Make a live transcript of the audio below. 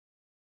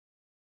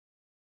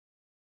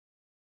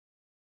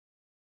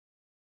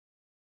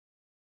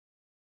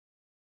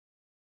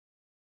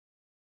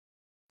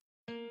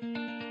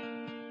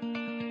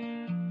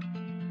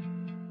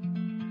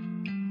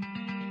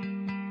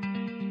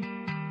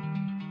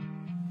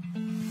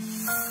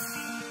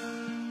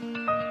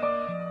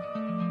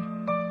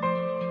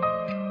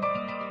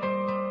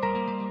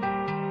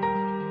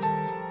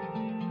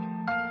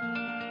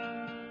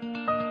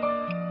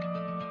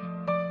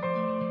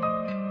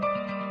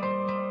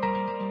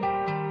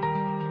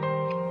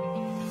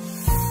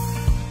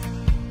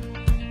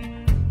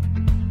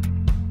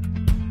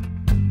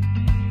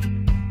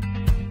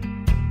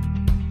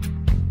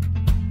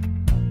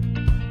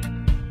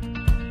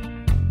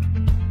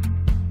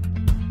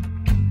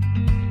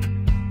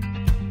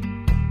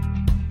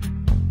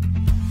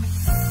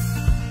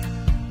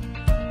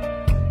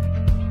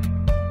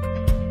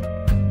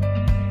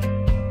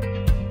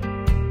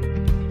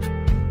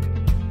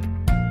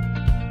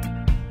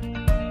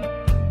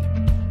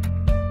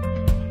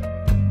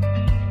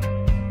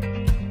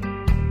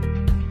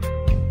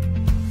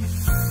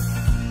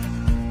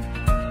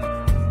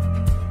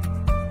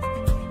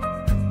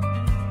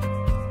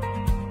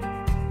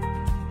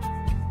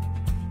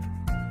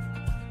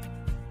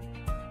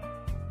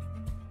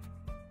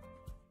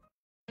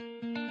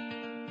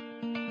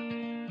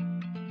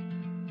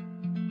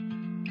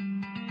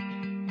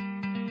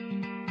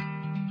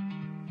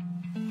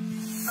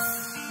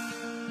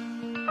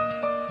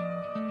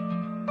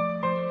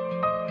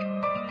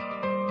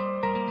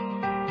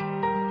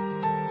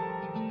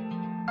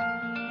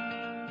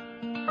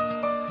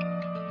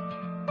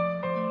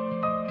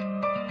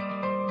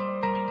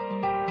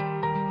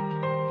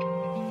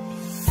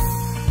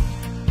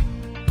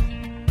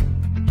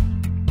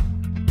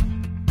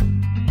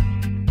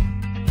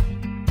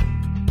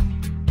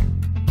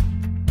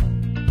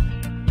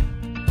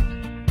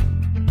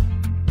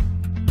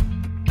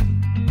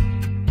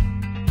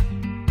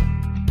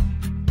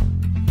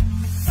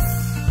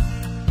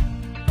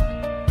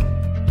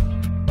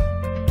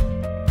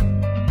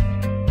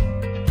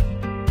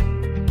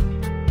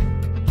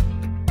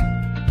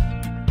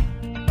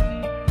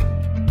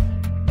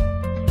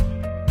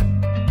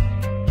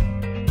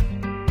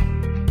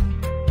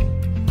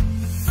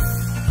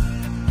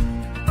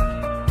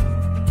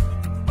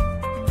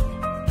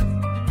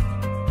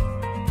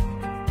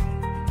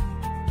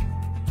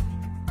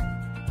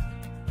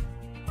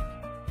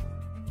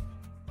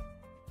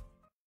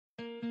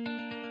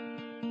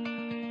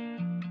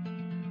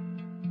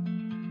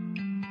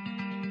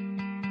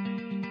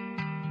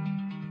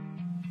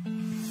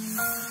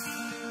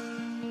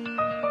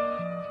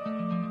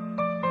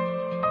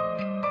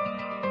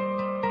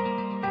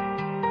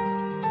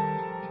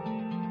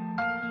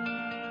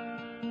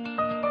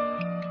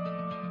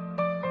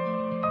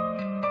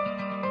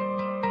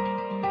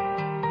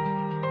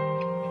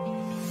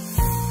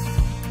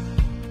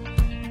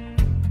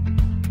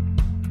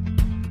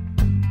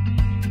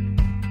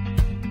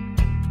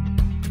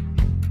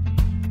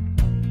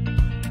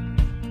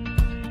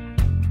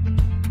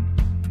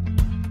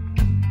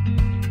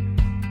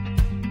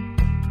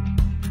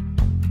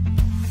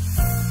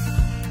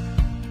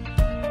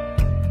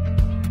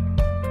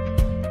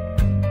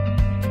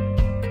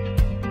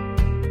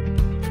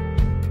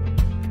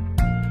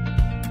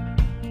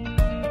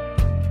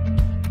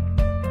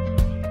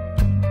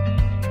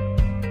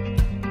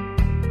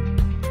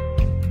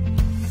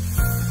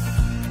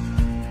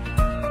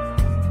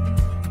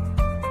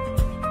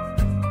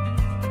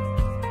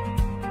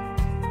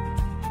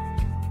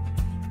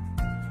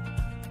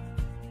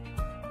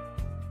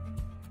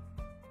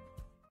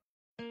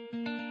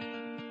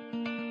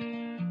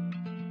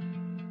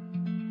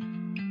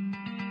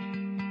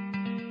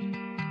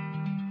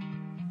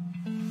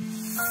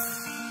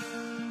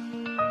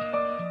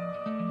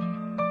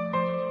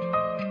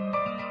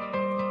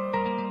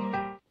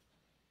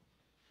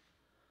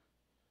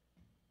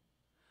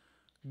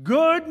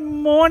Good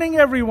morning,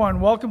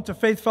 everyone. Welcome to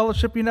Faith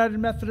Fellowship United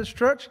Methodist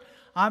Church.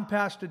 I'm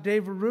Pastor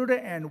Dave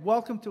Arruda, and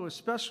welcome to a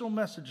special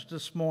message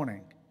this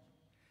morning.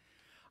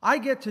 I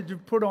get to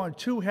put on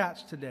two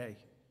hats today.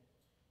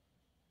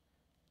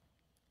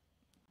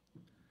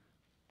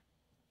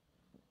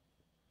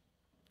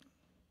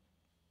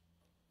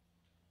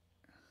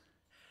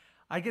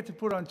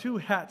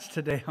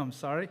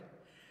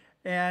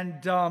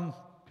 And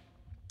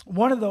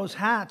one of those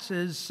hats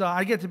is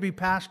I get to be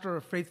pastor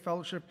of Faith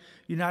Fellowship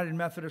United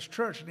Methodist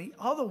Church. And the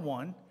other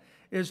one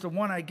is the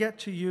one I get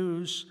to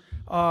use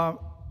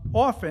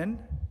often.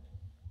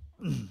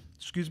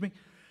 Excuse me.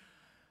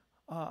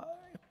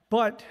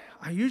 But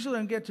I usually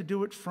don't get to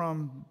do it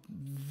from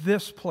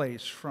this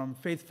place, from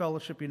Faith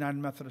Fellowship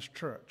United Methodist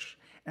Church.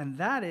 And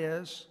that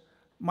is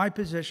my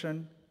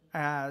position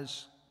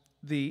as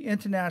the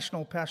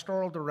International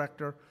Pastoral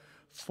Director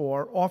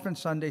for Orphan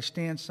Sunday,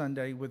 Stand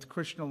Sunday with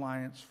Christian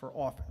Alliance for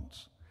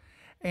Orphans.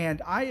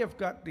 And I have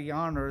got the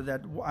honor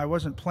that, I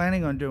wasn't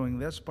planning on doing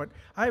this, but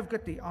I have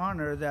got the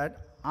honor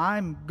that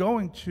I'm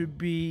going to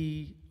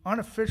be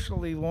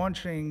unofficially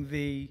launching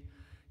the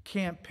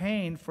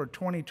campaign for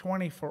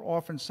 2020 for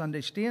Orphan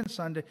Sunday, Stand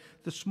Sunday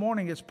this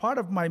morning as part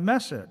of my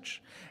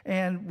message.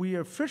 And we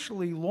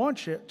officially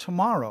launch it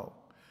tomorrow.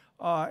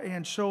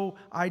 And so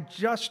I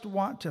just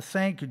want to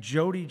thank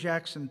Jody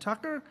Jackson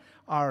Tucker,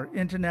 our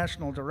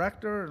international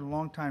director, a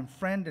longtime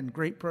friend and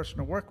great person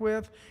to work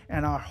with,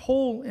 and our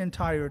whole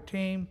entire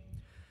team,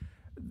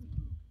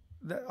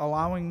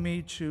 allowing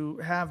me to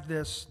have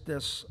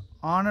this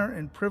honor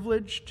and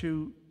privilege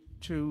to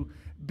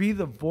be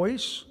the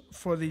voice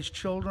for these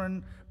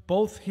children,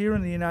 both here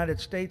in the United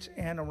States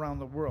and around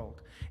the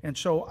world. And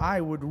so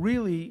I would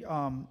really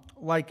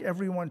like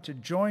everyone to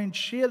join,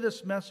 share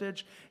this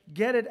message,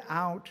 get it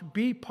out,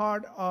 be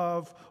part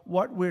of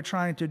what we're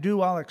trying to do.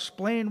 I'll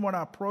explain what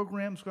our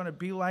program's going to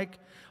be like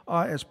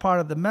as part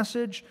of the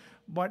message.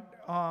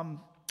 But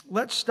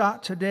let's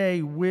start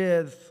today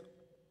with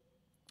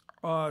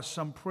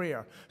some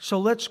prayer. So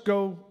let's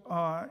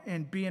go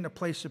and be in a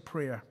place of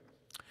prayer.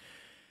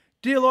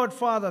 Dear Lord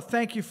Father,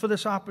 thank you for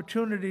this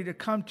opportunity to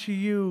come to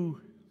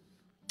you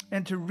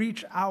and to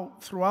reach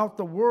out throughout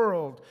the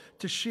world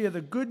to share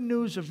the good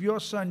news of your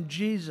Son,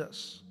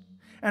 Jesus,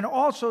 and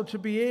also to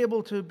be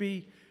able to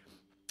be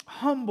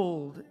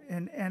humbled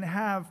and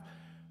have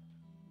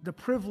the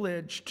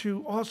privilege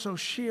to also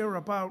share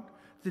about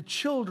the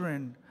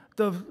children,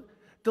 the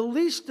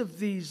least of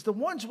these, the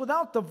ones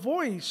without the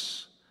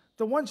voice,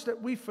 the ones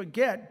that we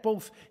forget,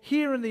 both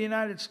here in the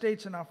United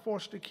States in our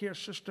foster care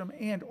system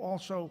and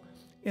also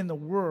in the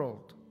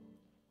world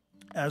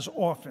as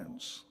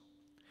orphans.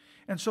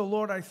 And so,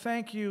 Lord, I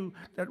thank you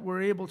that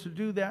we're able to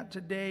do that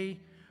today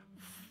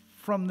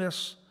from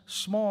this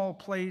small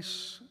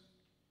place,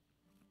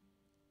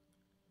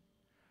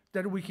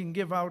 that we can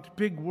give out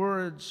big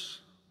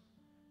words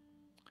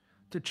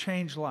to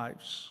change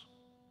lives.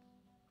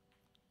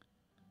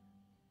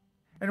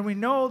 And we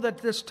know that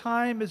this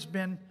time has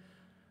been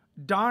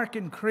dark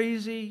and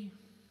crazy,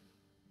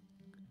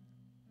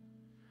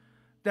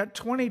 that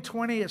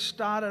 2020 has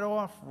started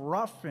off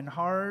rough and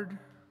hard.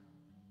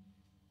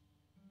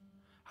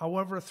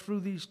 However,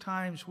 through these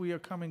times, we are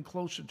coming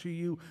closer to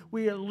you.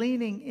 We are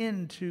leaning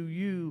into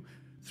you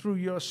through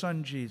your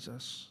Son,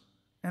 Jesus.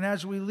 And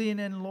as we lean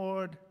in,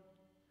 Lord,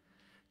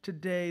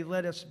 today,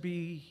 let us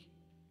be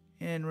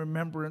in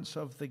remembrance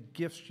of the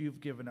gifts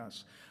you've given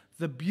us,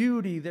 the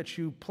beauty that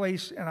you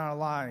place in our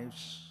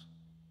lives,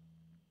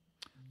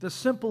 the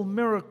simple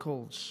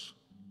miracles.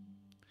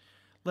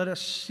 Let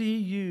us see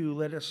you.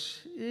 Let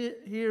us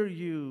hear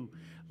you.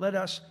 Let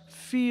us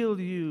feel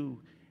you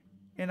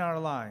in our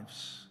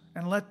lives.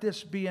 And let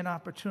this be an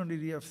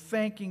opportunity of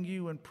thanking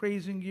you and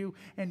praising you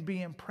and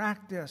be in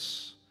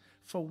practice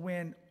for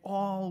when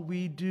all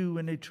we do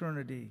in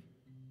eternity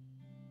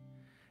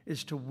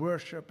is to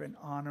worship and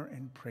honor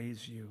and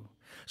praise you.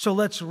 So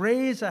let's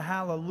raise a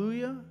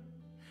hallelujah.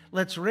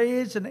 Let's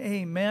raise an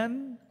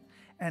amen.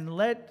 And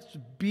let's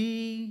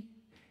be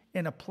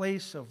in a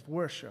place of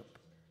worship.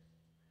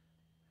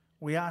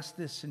 We ask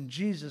this in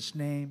Jesus'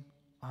 name.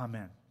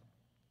 Amen.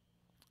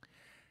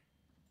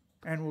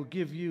 And we'll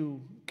give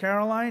you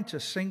Caroline to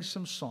sing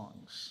some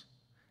songs.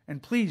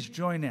 And please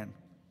join in.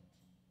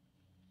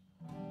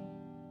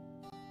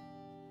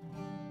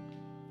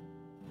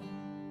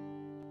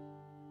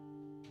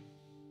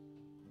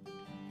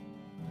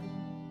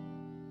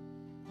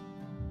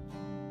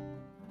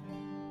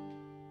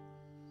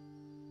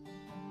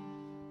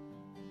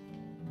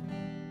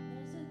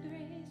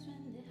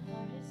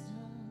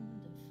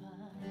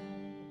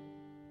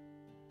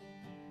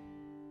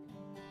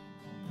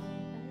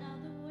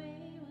 Another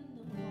way when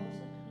the walls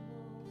are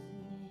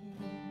closing in.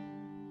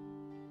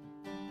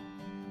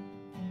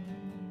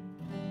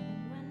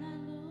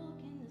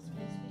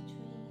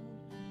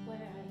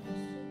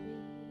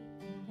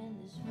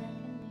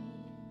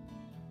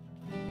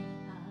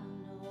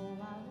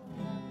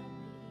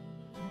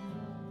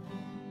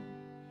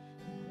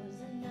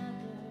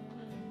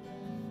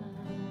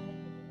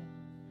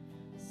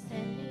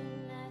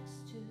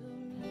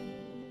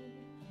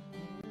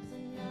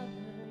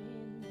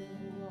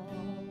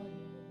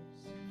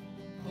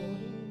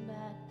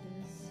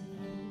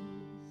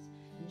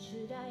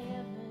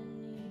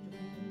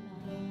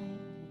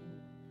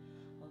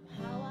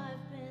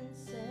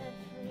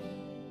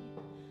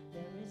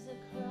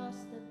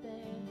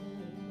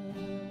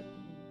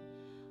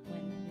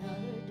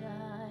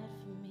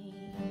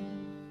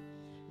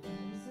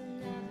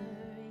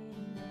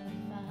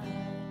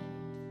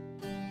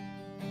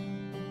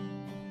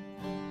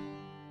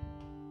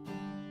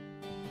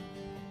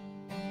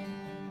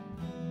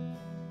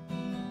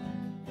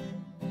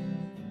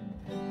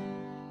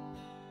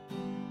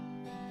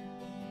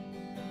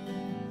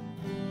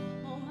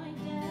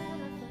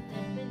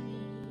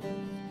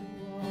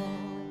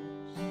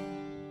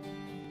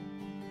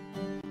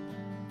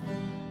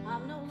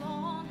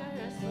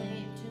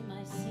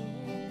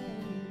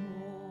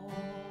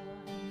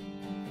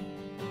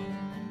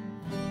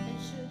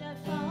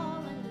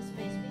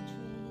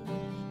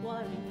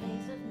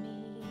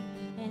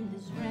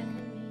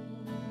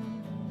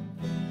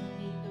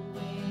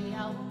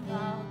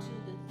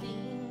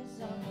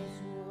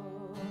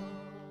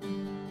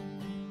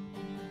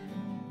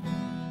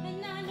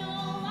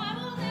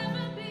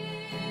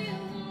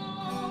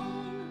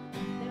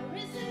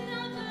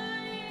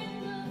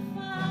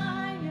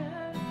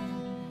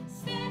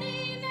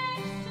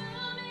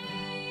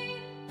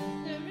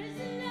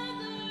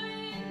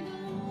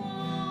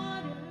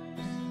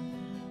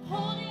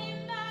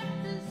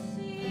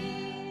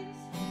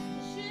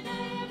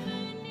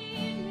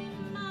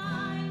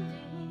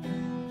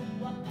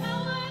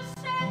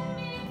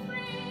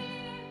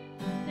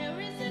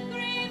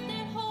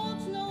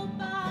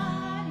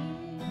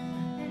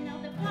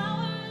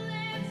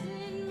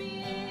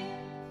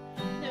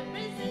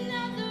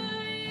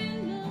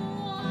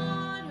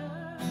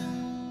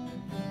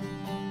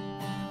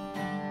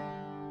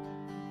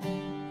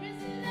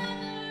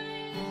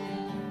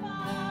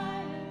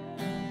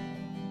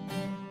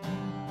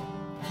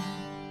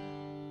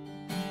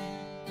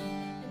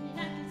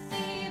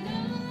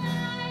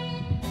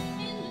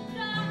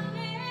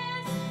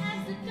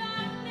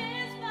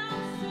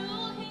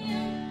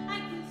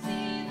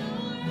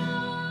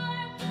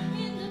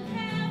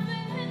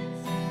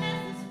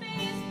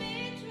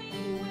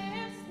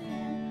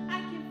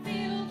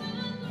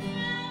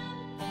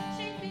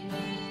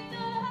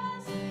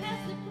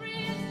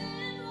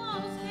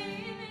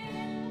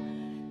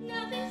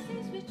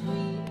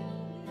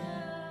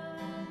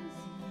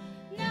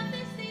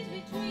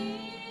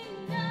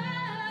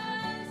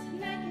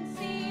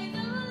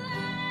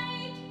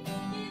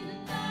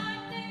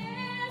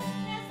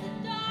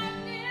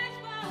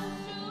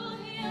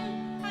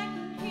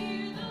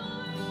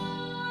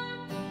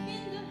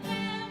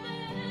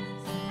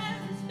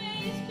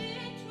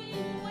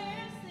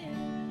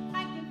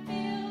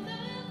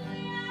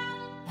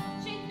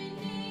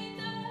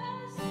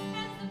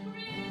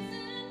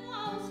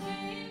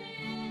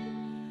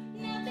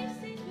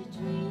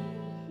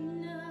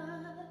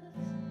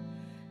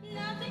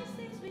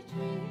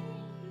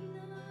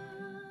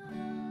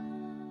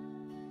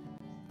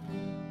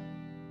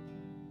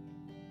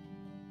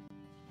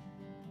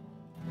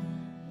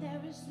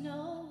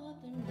 no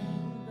other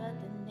name but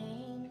the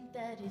name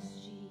that is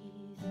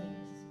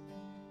Jesus.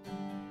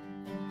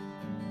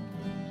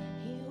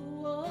 He who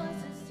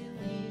was and still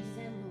is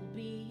and will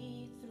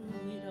be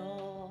through it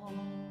all.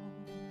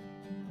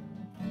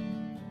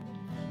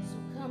 So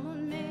come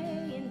on,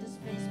 May, in the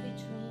space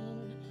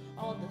between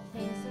all the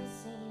things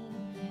unseen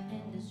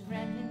and this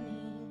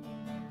reckoning.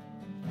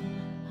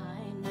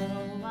 I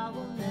know I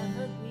will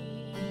never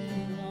be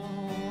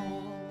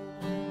alone.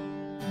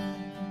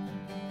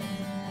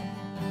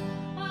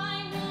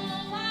 I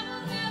know I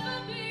will never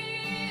be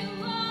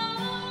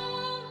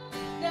alone.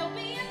 There'll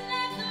be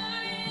another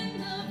in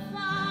the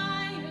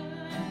fire,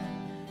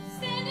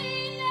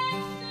 standing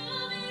next to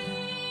me.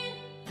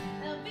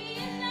 There'll be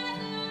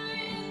another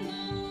in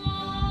the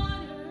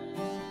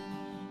waters,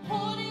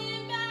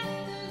 holding back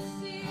the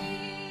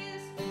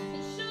seas.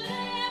 And should I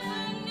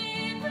ever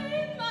need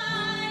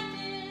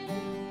reminding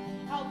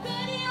how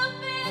good you've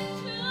been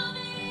to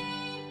me,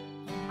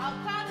 I'll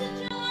call the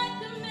joy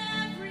from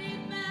every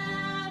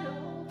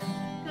battle,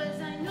 'cause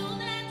I know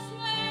that's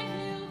where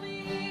you'll be.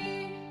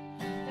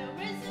 There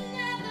is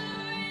another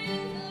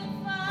in the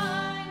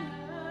fire.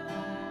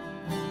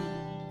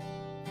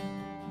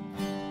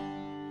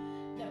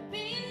 There'll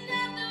be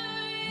another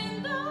in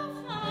the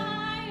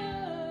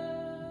fire.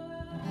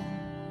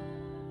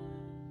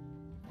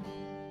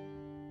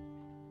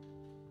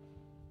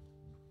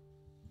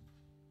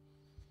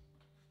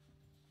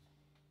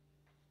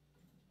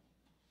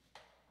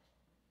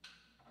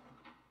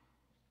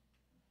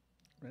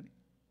 Ready?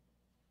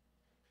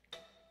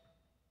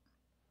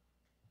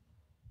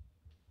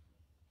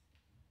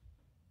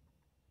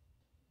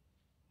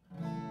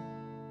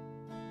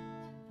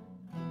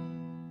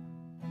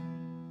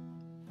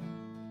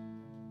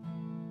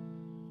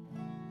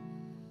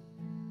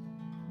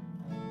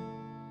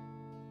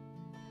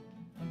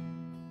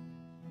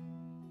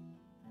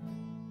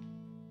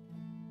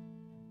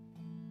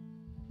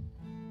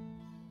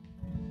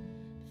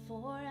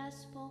 Before I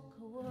spoke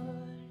a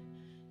word,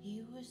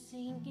 you were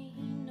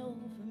singing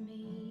over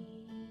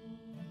me.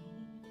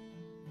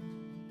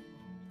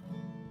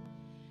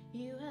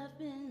 You have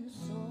been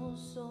so,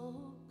 so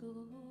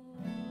good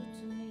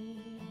to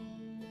me.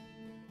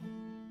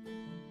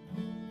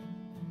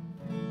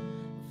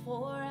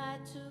 Before I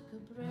took a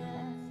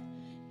breath,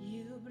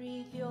 you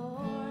breathed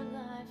your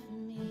life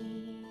in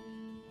me.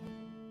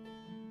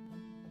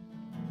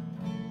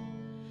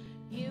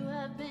 You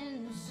have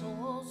been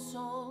so,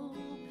 so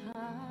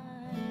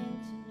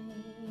kind to me.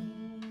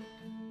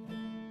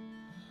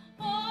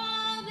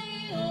 Oh, the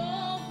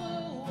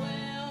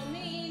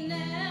overwhelming,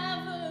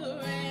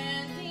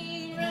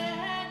 never-ending,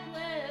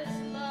 reckless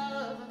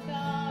love of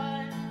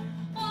God.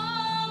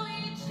 Oh,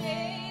 it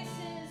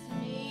chases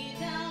me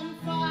down,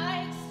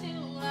 fights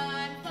till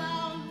I'm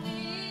found,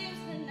 leaves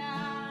the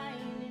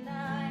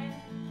 99.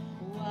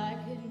 Oh, I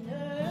couldn't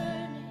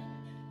earn it,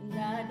 and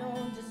I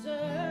don't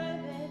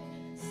deserve it.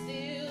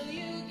 Still,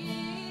 you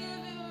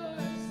give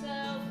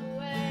yourself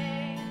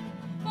away.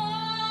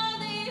 Oh,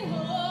 the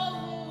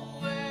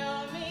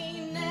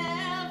overwhelming,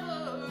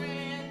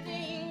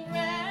 never-ending,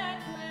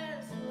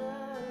 reckless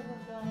love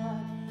of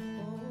God.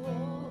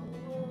 Oh.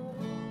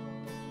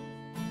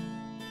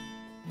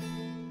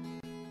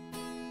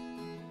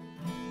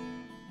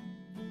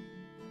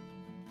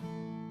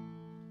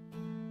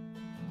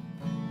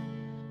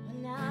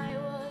 When I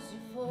was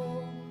your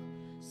foe,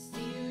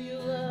 still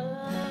your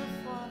love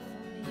fought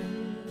for me.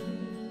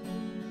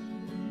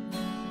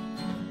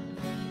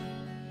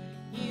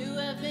 You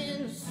have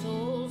been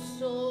so,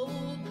 so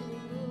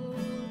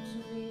good to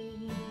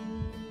me.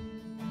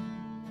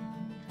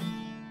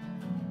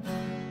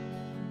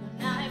 When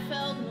I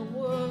felt no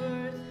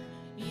worth,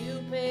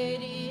 you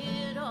paid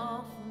it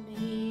all for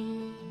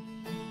me.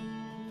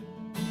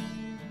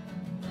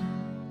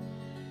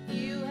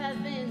 You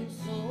have been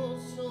so,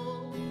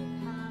 so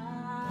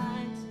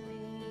kind to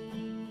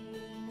me.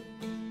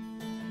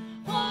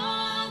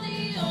 Oh,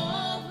 the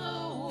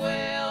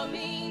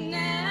overwhelming,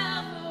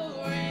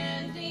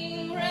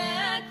 never-ending,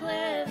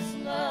 reckless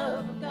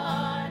love of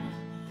God.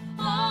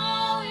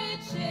 Oh, it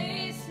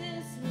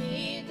chases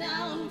me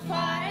down,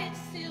 fights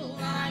till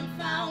I'm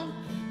found,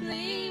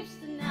 leaves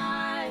the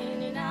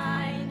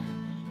 99.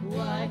 Oh,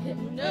 I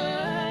couldn't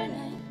earn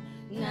it,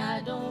 and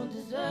I don't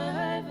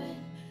deserve it.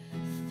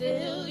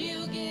 Still,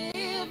 you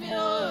give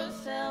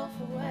yourself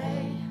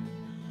away.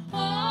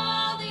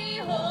 Oh,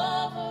 the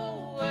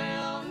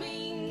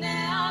overwhelming,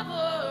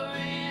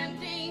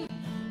 never-ending,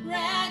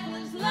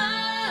 reckless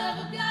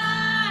love of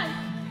God.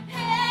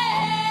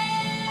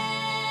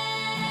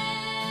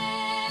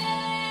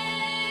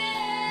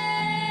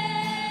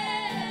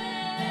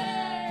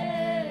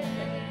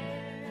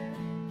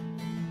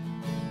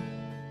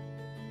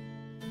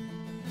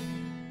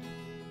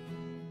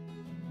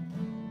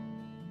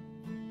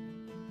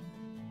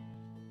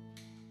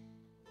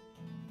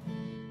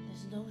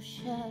 There's no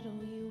shadow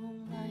you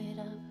won't light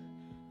up,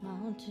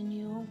 mountain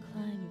you won't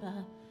climb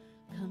up,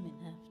 coming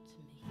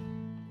after me.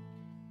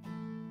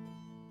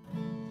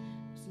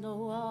 There's no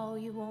wall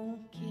you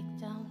won't kick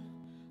down,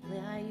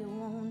 lie you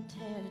won't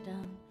tear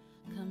down,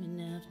 coming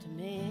coming after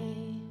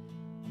me.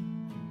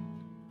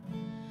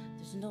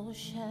 There's no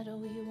shadow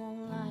you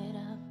won't light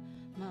up,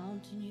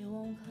 mountain you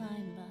won't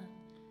climb up,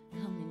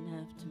 coming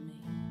after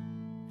me.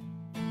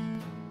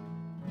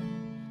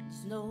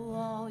 There's no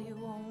wall you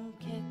won't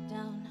kick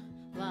down,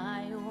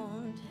 lie you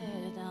won't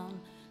tear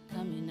down,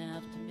 coming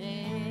after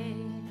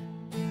me.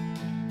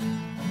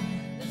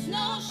 There's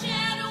no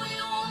shadow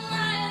you won't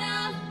light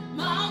up,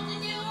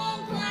 mountain you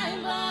won't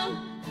climb up,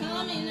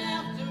 coming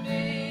after me.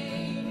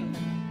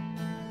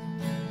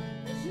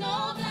 There's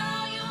no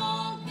doubt you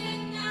won't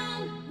kick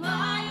down,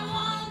 lie you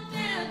won't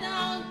tear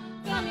down,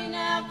 coming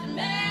after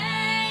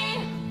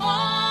me.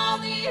 All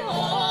the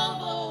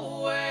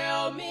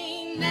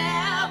overwhelming,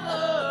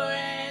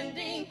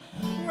 never-ending,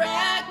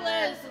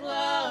 reckless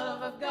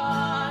love of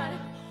God.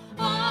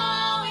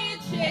 Oh,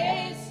 it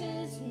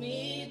chases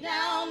me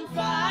down,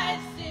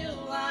 fights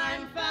till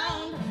I'm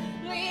found,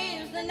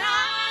 leaves the 99.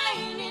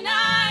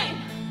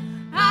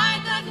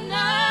 I got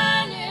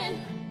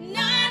none,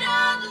 none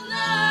of the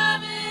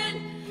loving,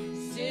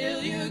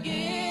 still you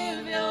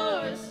give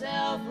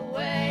yourself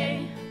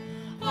away.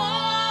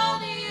 All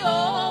the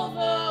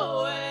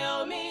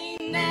overwhelming,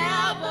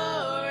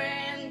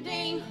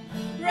 never-ending,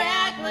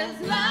 reckless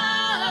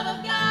love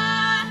of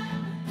God.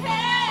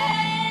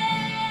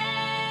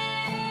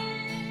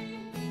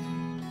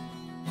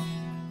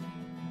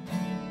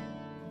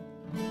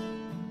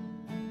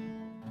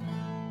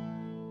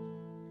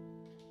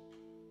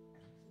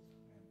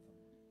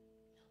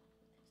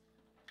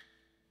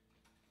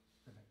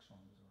 The next song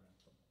is our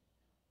anthem.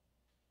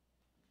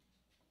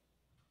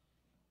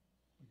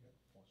 We got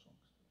 4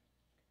 songs today.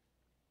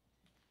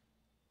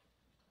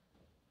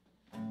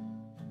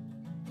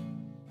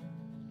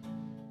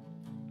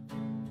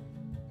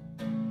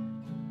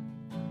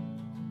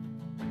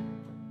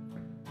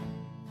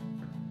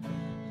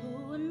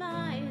 Who am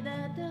I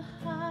that the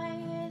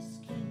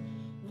highest king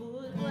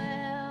would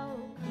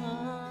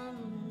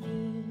welcome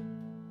me?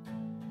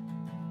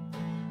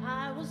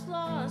 I was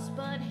lost,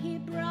 but he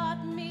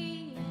brought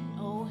me in.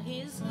 Oh,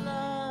 his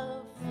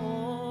love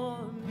for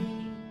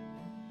me.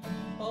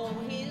 Oh,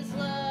 his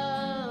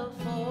love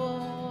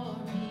for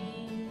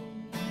me.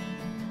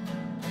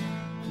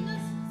 The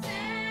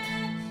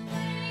sets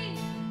free.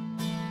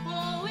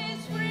 Oh,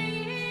 it's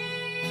free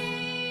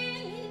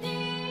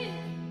indeed.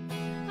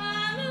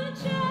 I'm a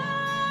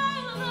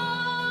child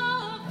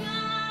of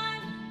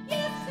God.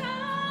 Yes, I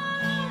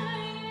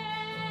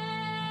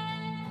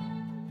am.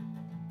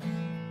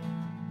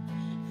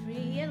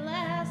 Free at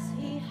last,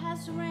 he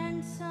has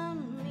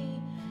ransomed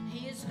me.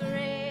 His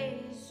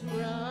grace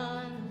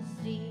runs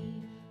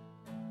deep.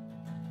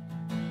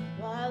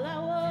 While I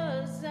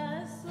was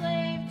a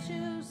slave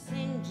to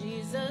sin,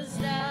 Jesus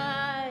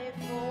died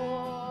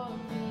for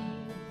me.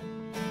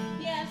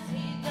 Yes,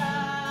 he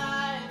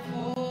died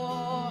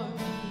for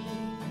me.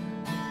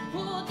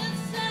 Who the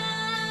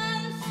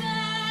sun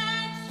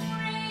sets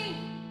free,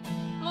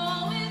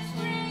 oh, it's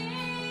free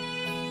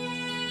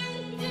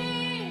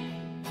indeed.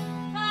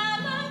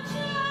 I'm a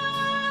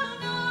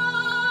child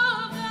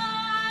of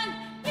God.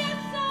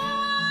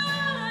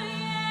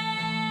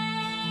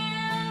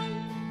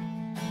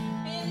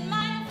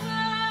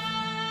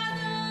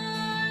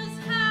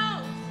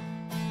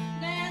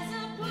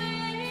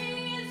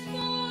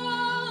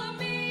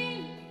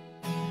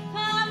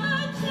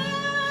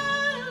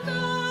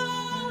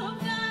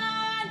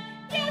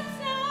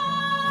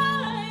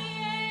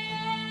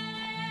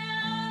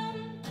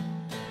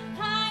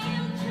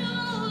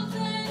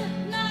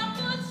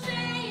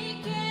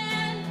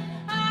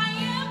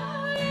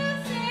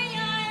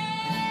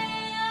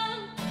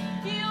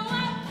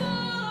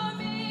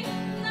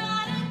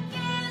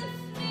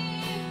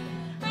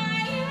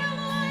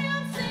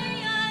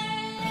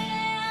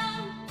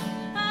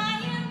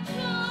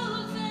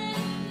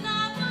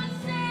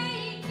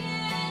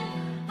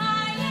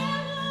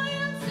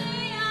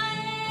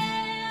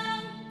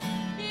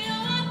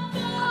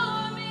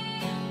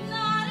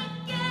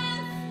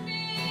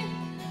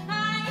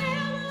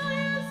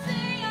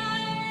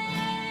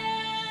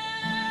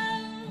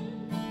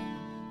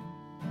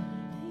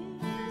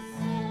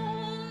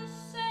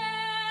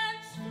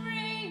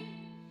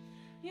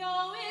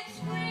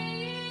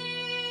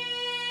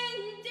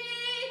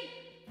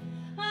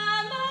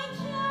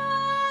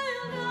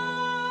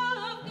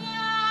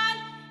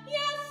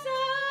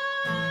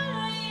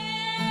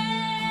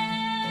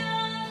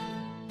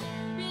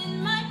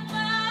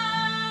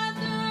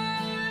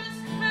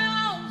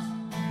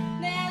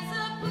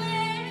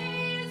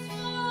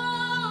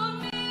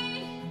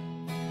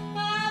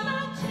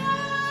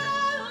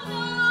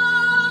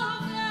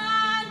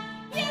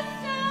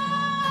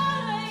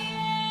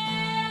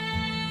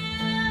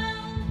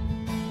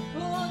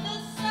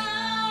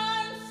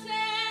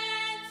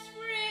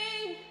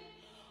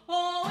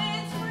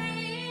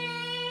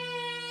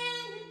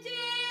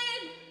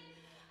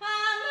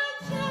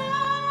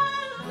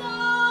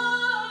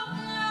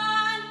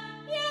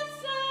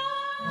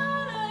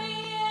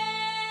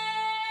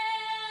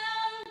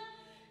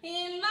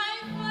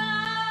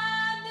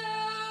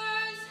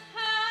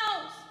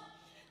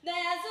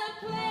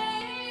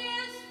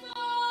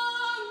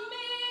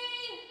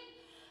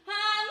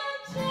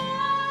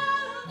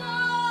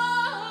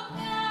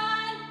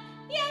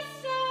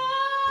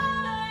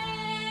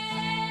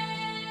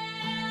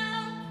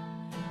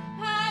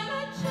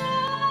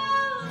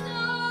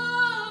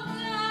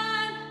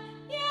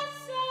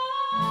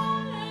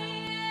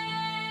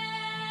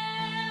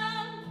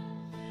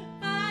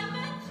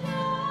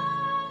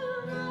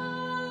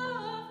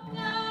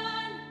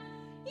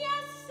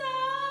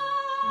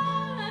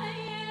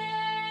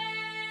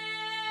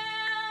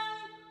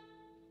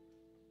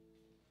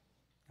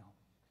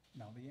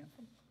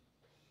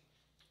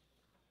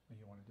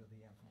 do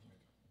the anthem?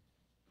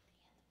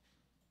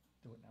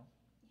 Do it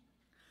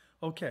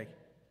now? Okay.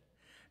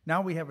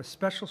 Now we have a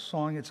special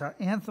song. It's our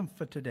anthem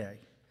for today.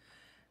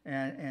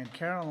 And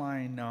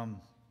Caroline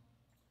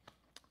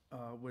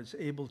was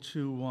able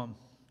to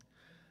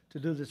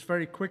do this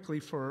very quickly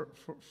for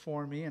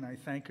me, and I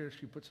thank her.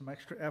 She put some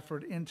extra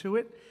effort into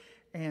it.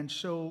 And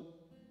so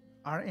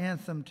our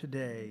anthem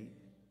today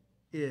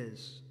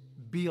is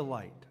Be a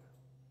Light.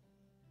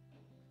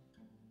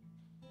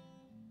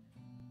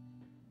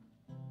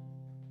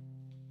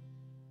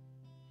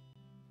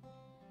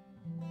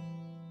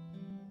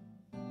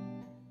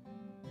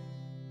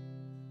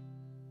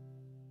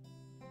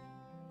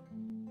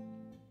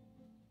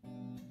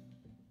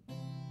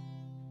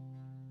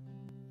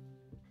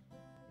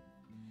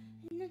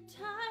 In a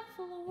time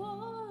full of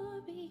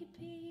war, be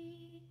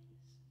peace.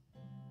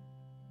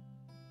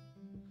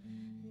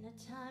 In a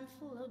time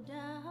full of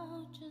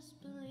doubt,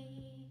 just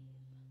believe.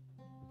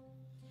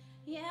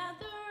 Yeah,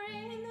 there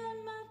ain't that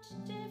much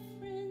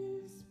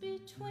difference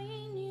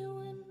between you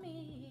and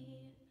me.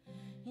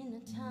 In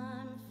a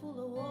time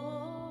full of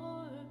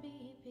war,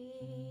 be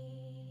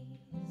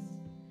peace.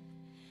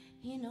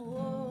 In a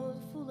world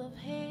full of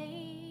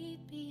hate,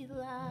 be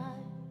light.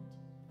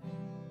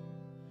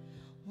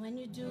 When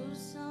you do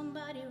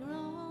somebody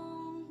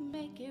wrong,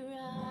 make it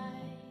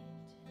right.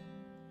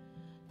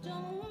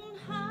 Don't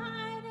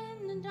hide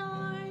in the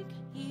dark,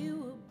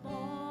 you were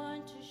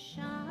born to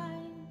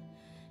shine.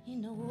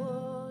 In a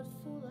world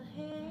full of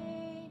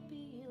hate,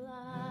 be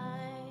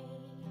light.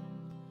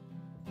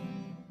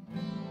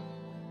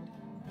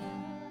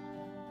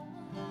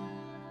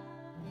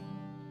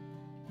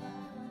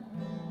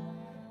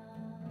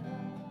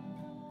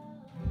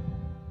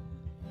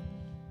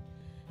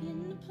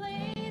 In the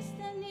place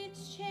that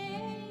needs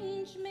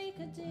change, make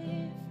a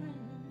difference.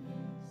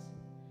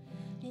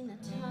 In a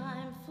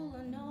time full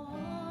of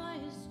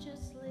noise,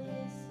 just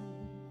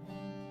listen.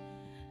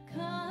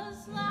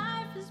 'Cause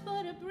life is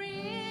but a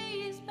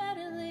breeze,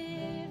 better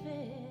live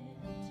it.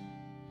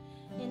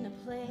 In a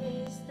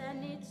place that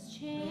needs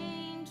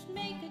change,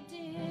 make a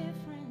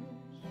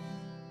difference.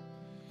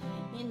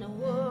 In a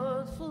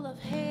world full of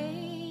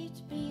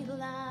hate, be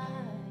light.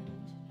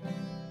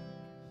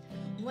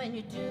 When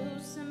you do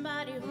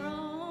somebody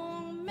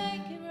wrong,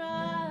 make it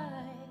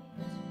right.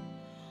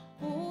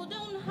 Oh,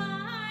 don't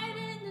hide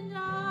in the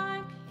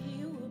dark,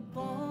 you were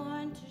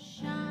born to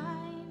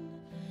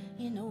shine.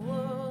 In a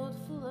world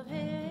full of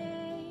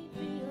hate,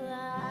 be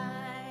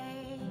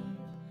light.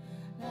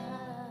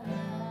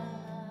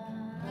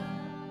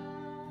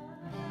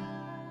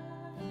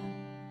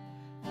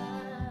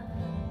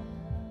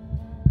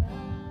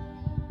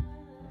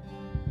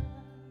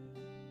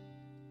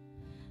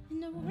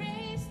 In a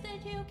race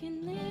that you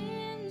can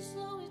win,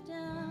 slow it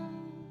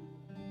down.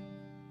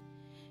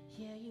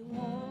 Yeah, you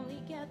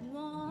only get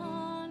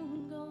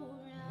one go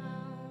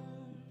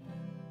round.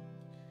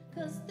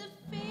 'Cause the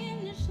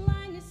finish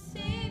line is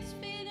 6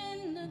 feet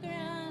in the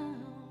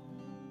ground.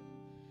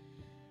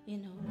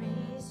 In a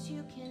race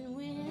you can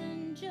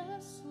win,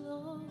 just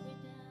slow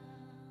it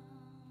down.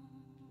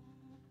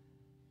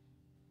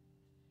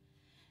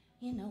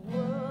 In a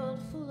world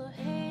full of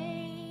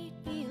hate,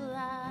 be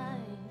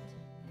light.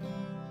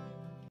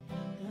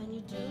 When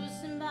you do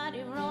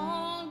somebody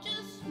wrong,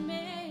 just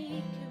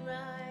make it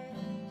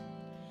right.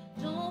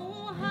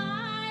 Don't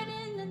hide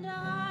in the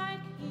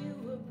dark, you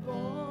were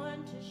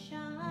born to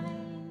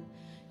shine.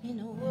 In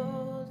a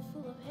world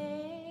full of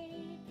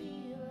hate,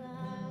 be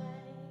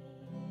light.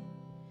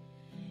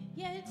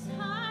 Yeah, it's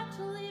hard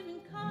to live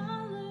in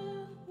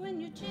color when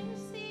you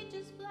just see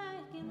just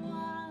black and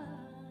white.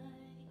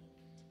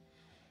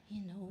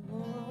 In a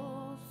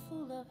world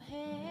full of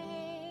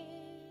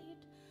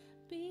hate,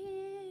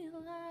 be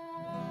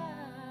light.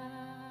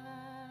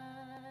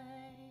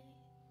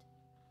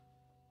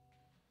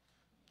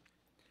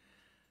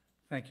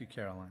 Thank you,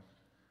 Caroline.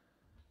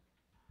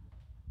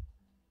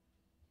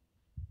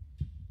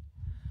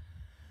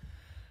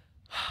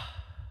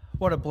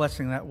 What a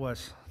blessing that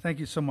was. Thank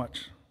you so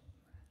much.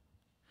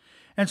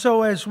 And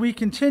so as we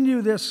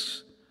continue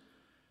this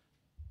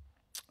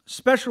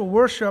special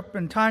worship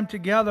and time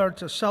together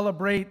to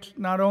celebrate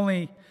not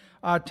only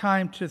our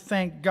time to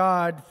thank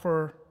God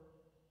for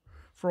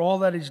all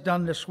that He's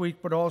done this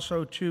week, but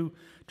also to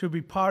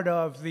be part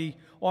of the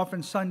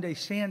Orphan Sunday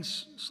Stand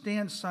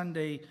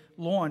Sunday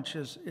launch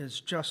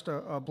is just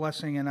a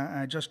blessing. And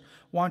I just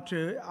want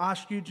to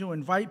ask you to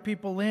invite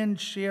people in,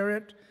 share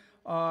it.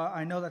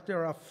 I know that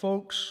there are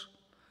folks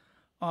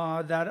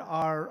that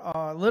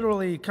are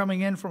literally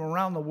coming in from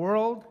around the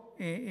world,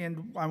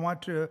 and I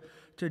want to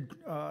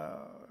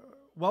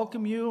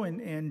welcome you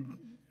and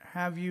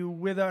have you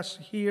with us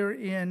here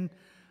in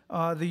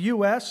the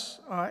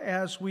U.S.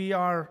 As we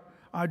are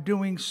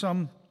doing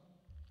some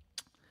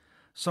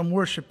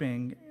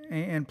worshiping.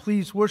 And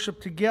please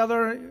worship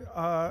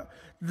together.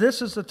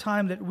 This is the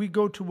time that we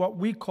go to what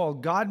we call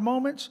God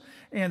moments.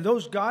 And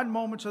those God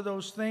moments are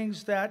those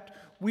things that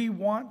we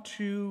want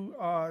to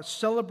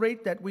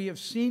celebrate, that we have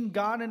seen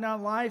God in our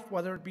life,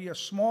 whether it be a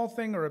small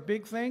thing or a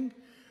big thing,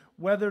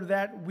 whether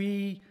that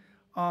we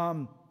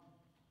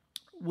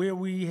where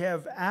we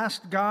have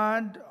asked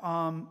God,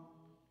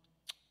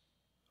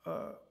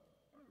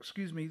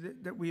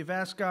 that we have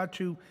asked God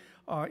to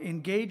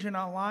engage in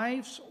our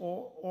lives,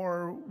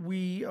 or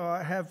we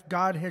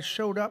God has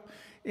showed up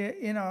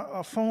in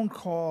a phone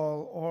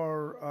call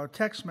or a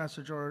text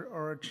message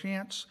or a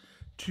chance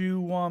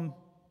to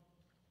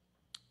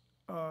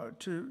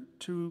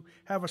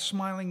have a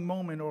smiling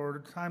moment, or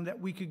a time that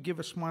we could give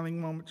a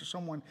smiling moment to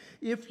someone.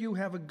 If you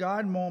have a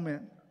God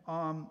moment,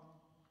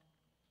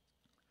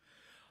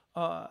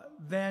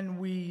 then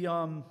we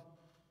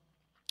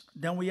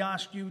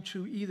ask you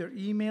to either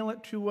email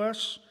it to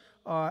us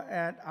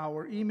at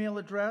our email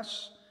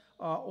address,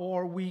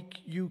 or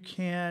you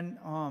can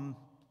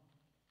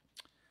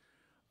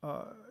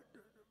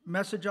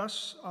message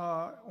us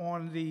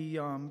on the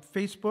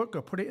Facebook,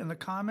 or put it in the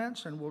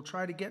comments, and we'll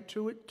try to get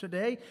to it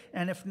today.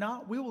 And if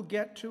not, we will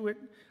get to it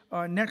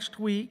next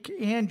week.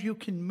 And you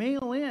can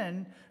mail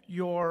in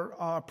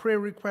your prayer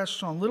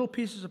requests on little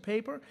pieces of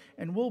paper,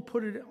 and we'll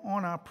put it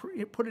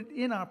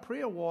in our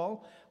prayer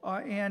wall,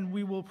 and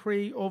we will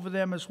pray over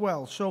them as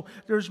well. So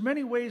there's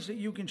many ways that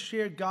you can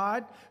share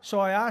God. So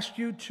I ask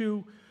you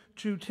to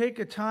take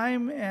a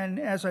time, and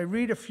as I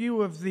read a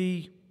few of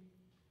the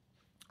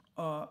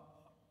God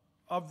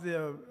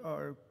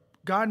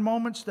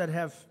moments that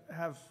have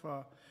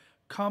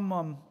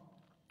come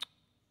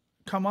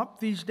up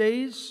these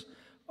days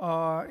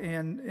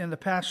in the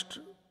past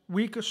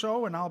week or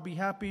so, and I'll be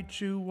happy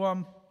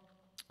to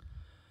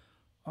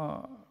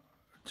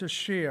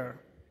share.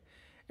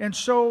 And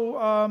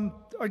so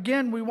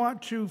again, we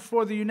want to,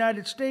 for the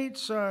United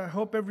States,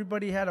 hope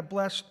everybody had a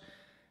blessed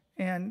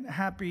and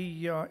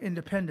happy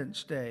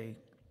Independence Day.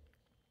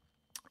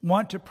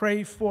 Want to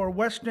pray for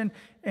Western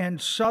and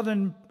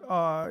Southern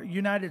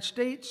United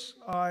States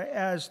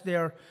as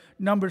their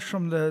numbers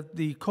from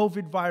the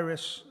COVID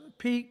virus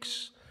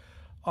peaks.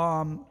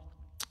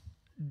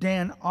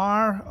 Dan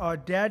R.,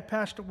 dad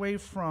passed away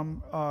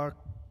from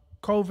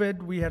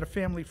COVID. We had a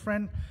family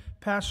friend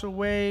pass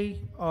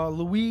away.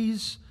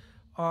 Louise,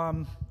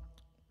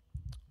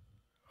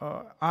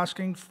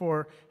 asking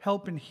for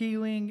help in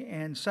healing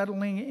and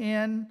settling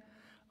in.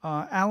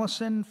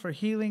 Allison for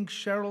healing.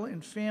 Cheryl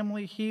and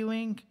family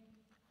healing.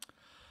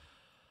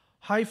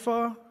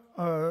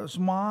 Haifa's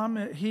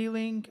mom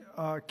healing.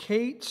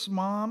 Kate's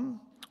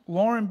mom.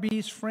 Lauren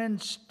B.'s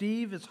friend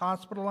Steve is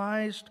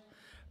hospitalized.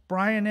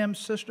 Brian M.'s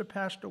sister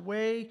passed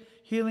away.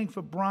 Healing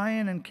for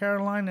Brian and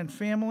Caroline and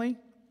family.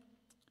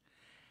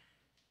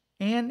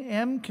 Ann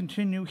M.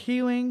 continue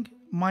healing.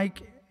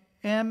 Mike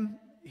M.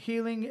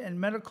 healing and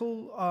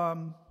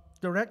medical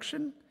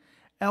direction.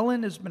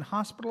 Ellen has been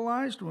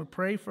hospitalized, and we'll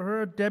pray for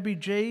her. Debbie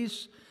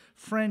J.'s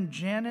friend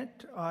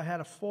Janet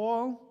had a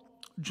fall.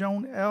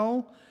 Joan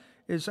L.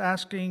 is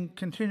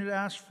continue to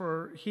ask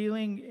for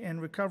healing and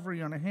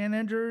recovery on a hand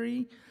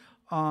injury.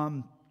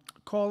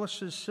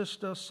 Collis's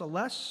sister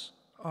Celeste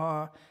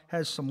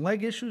has some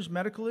leg issues,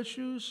 medical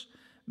issues.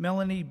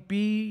 Melanie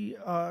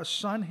B.'s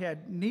son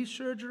had knee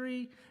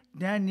surgery.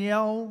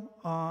 Danielle,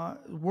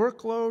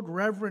 workload.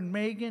 Reverend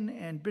Megan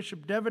and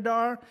Bishop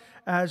Devidar,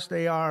 as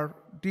they are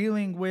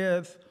dealing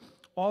with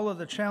all of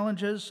the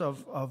challenges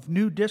of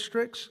new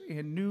districts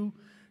and new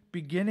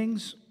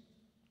beginnings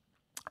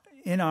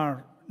in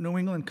our New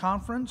England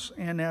Conference,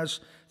 and as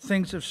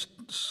things have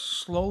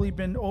slowly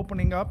been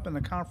opening up in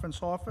the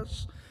conference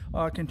office.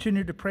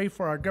 Continue to pray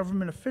for our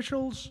government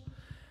officials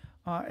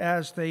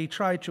as they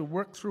try to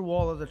work through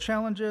all of the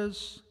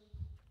challenges.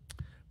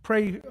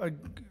 Pray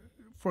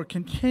for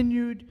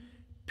continued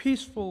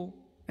peaceful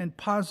and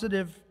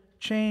positive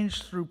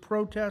change through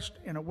protest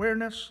and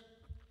awareness.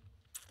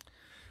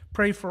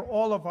 Pray for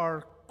all of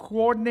our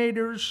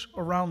coordinators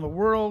around the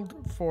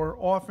world for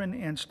Orphan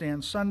and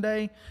Stand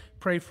Sunday.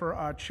 Pray for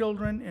our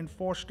children in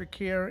foster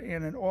care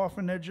and in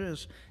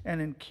orphanages and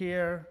in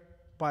care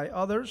by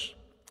others.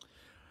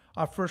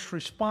 Our first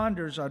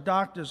responders, our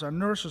doctors, our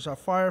nurses, our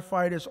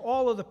firefighters,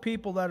 all of the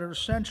people that are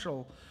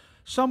essential.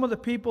 Some of the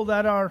people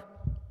that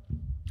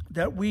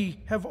we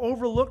have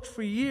overlooked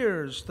for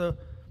years, the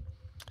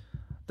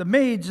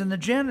maids and the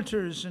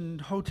janitors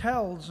and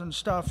hotels and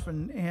stuff,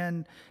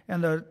 and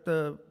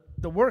the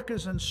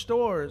workers in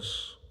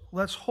stores.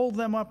 Let's hold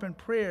them up in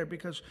prayer,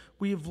 because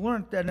we have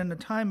learned that in a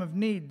time of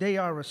need, they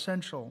are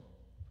essential.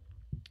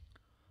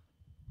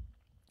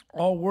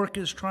 All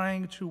workers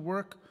trying to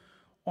work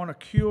on a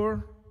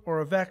cure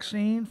or a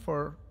vaccine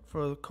for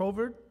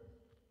COVID.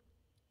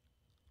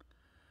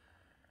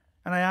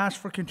 And I ask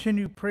for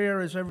continued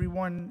prayer as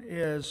everyone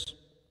is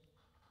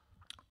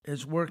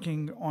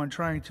working on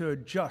trying to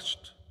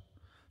adjust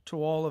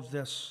to all of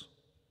this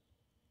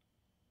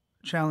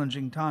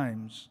challenging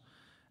times.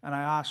 And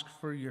I ask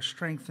for your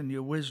strength and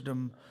your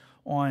wisdom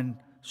on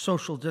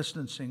social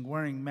distancing,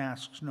 wearing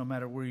masks no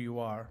matter where you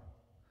are.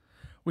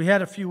 We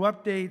had a few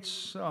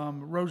updates.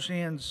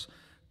 Roseanne's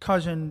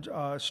cousin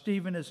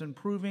Stephen is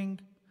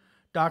improving.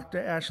 Dr.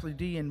 Ashley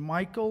D. and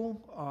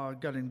Michael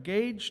got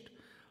engaged.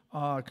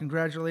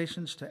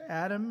 Congratulations to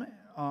Adam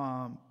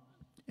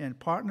and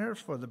partner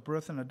for the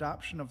birth and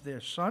adoption of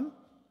their son.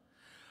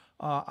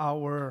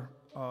 Our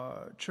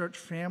church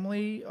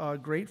family,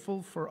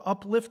 grateful for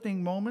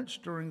uplifting moments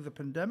during the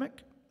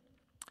pandemic.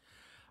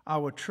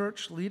 Our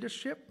church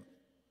leadership,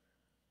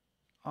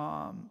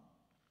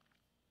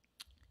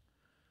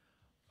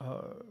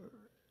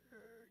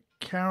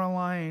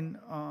 Caroline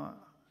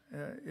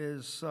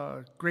is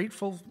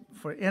grateful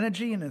for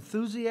energy and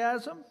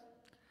enthusiasm.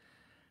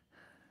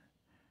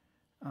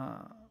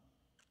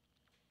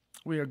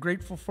 We are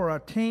grateful for our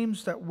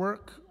teams that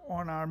work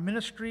on our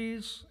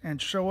ministries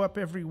and show up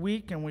every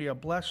week, and we are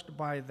blessed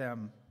by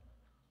them.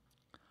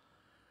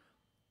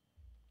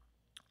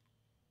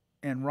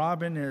 And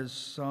Robin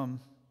is,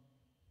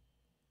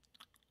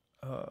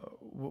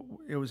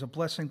 it was a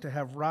blessing to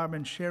have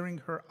Robin sharing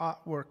her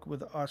artwork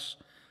with us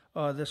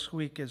this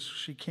week as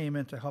she came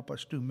in to help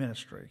us do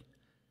ministry.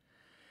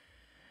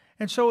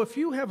 And so if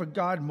you have a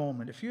God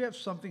moment, if you have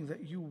something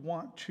that you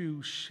want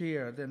to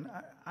share, then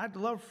I'd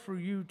love for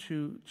you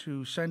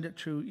to send it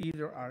to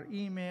either our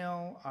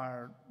email,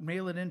 or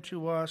mail it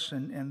into us,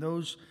 and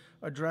those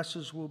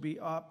addresses will be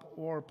up,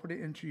 or put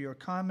it into your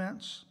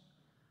comments.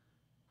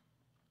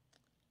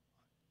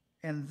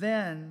 And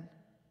then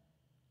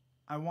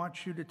I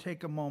want you to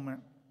take a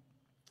moment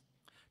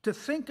to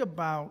think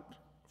about,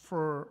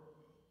 for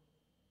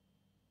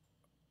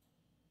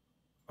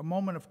a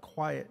moment of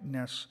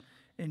quietness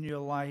in your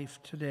life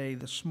today,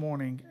 this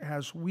morning,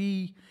 as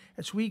we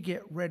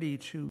get ready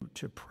to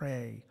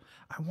pray.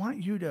 I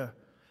want you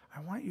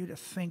to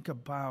think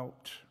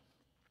about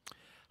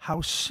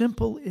how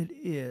simple it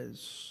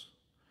is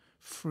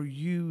for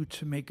you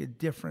to make a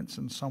difference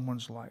in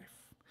someone's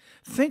life.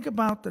 Think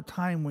about the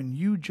time when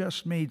you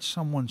just made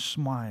someone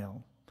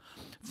smile.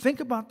 Think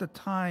about the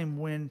time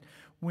when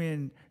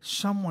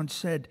someone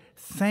said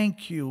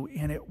thank you,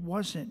 and it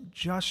wasn't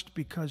just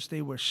because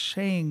they were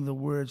saying the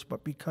words,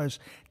 but because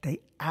they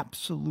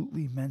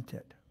absolutely meant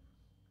it.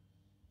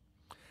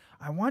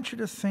 I want you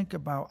to think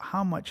about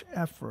how much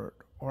effort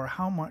or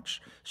how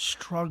much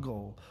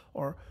struggle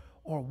or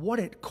what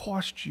it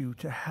cost you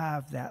to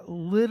have that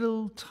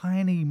little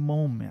tiny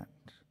moment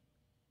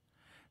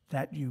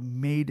that you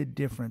made a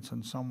difference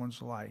in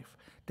someone's life,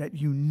 that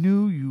you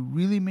knew you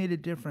really made a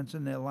difference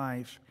in their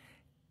life.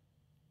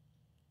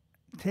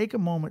 Take a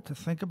moment to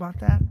think about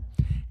that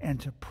and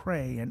to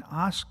pray and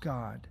ask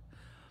God,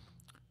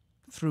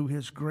 through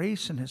His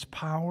grace and His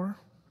power,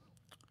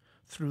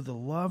 through the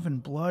love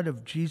and blood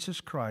of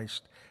Jesus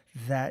Christ,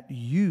 that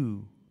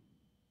you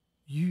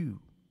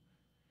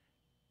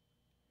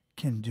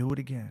can do it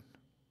again.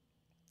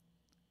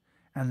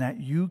 And that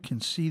you can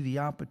see the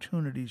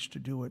opportunities to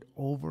do it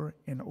over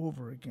and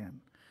over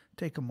again.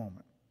 Take a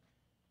moment.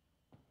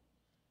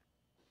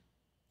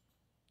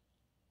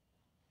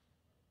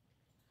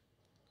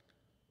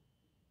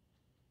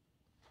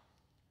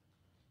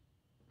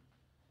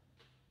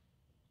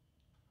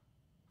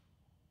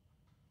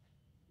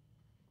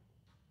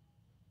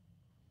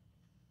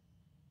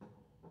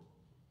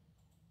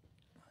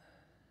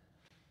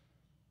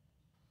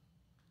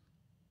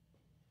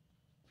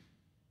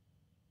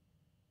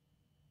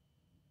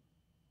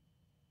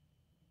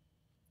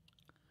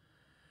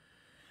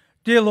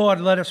 Dear Lord,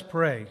 let us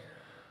pray.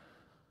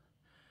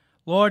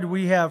 Lord,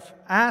 we have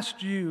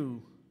asked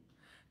you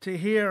to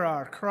hear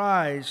our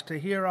cries, to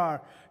hear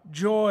our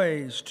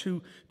joys,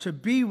 to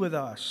be with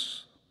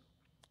us.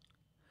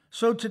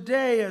 So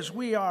today, as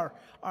we are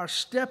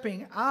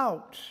stepping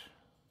out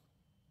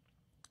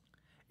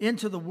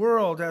into the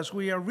world, as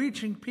we are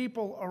reaching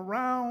people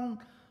around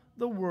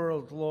the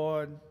world,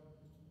 Lord,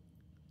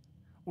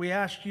 we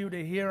ask you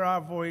to hear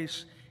our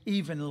voice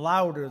even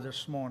louder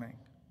this morning.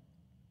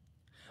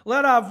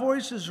 Let our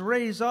voices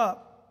raise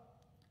up,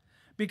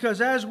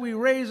 because as we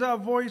raise our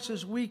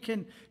voices, we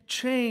can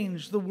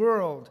change the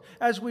world.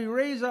 As we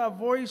raise our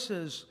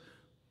voices,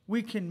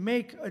 we can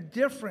make a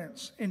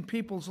difference in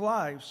people's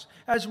lives.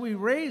 As we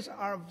raise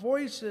our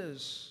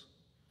voices,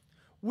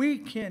 we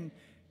can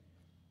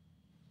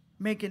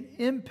make an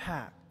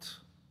impact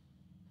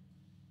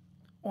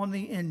on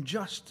the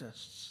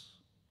injustice.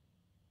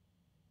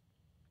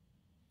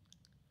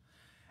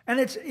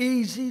 And it's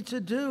easy to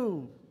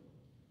do.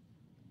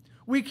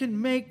 We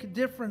can make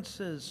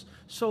differences.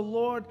 So,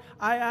 Lord,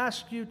 I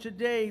ask you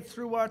today,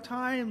 through our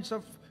times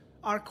of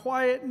our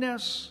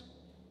quietness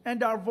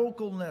and our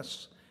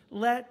vocalness,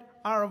 let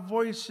our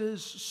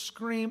voices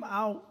scream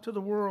out to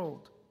the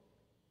world.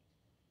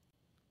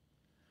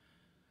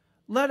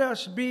 Let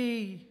us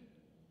be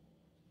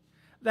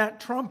that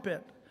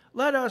trumpet.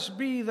 Let us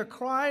be the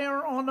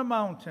crier on the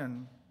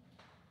mountain,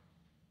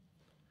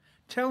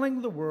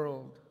 telling the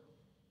world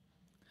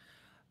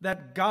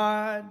that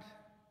God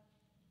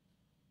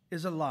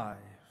is alive,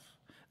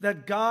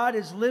 that God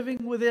is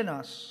living within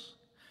us,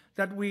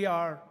 that we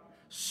are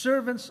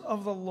servants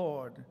of the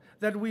Lord,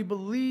 that we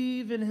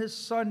believe in His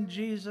Son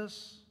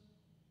Jesus,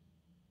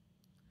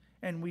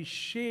 and we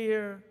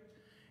share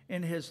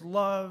in His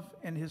love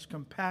and His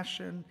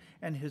compassion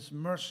and His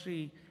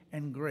mercy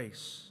and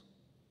grace.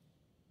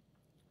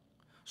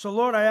 So,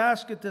 Lord, I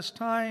ask at this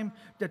time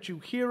that you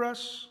hear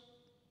us,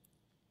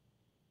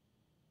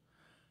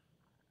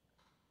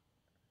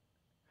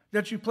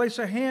 that you place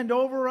a hand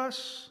over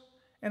us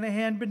and a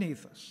hand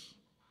beneath us.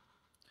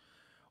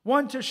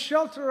 One to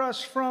shelter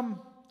us from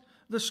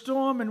the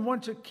storm and one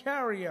to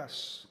carry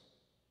us.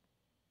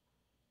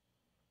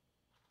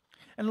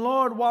 And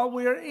Lord, while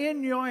we are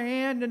in your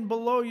hand and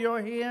below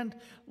your hand,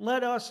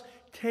 let us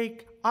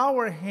take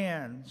our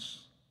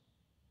hands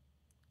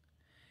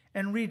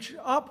and reach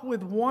up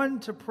with one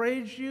to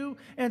praise you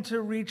and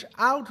to reach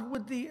out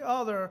with the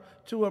other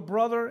to a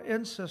brother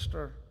and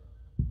sister.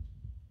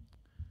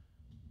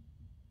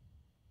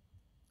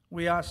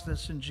 We ask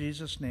this in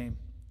Jesus' name.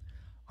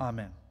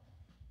 Amen.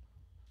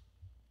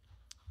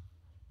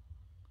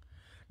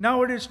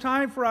 Now it is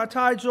time for our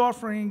tithes,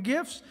 offering, and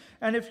gifts.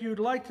 And if you'd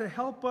like to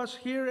help us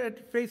here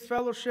at Faith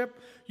Fellowship,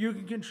 you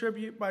can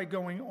contribute by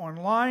going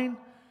online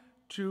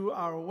to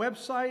our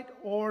website,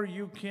 or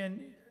you can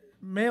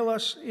mail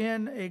us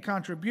in a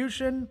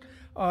contribution.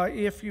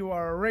 If you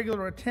are a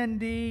regular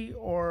attendee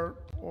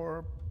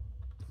or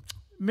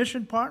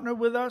mission partner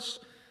with us,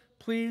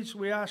 please,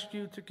 we ask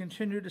you to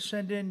continue to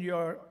send in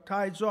your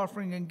tithes,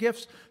 offering, and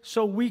gifts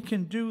so we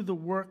can do the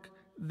work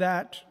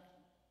that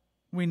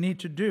we need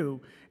to do,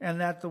 and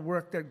that the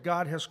work that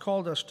God has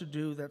called us to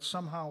do, that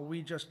somehow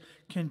we just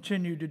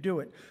continue to do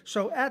it.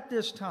 So at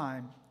this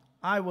time,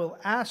 I will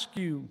ask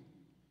you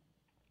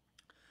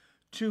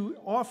to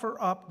offer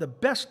up the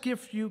best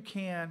gift you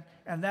can,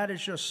 and that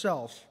is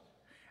yourself.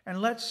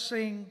 And let's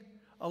sing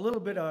a little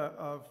bit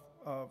of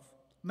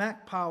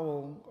Mac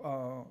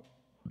Powell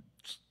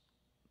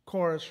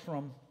chorus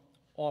from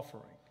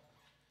Offering.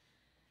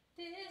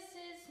 This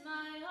is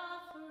my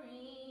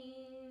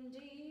offering,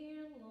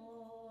 dear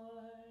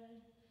Lord.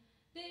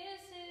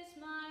 This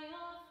is my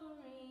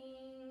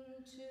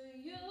offering to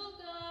you,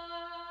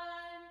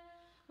 God.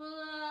 Well,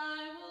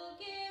 I will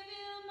give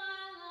you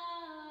my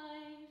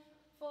life,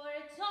 for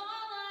it's all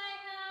I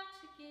have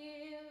to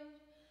give,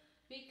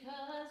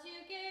 because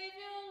you gave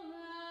your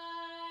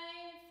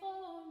life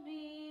for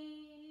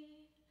me.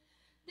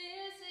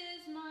 This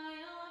is my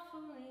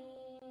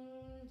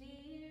offering,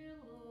 dear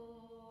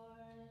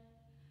Lord.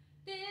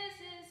 This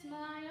is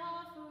my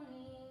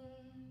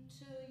offering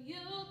to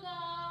you,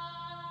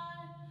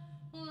 God.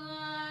 Well,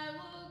 I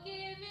will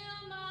give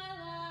you my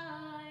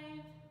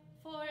life,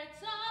 for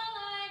it's all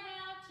I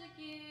have to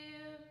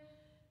give,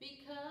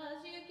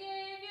 because you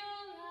gave your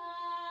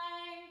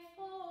life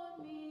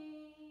for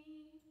me.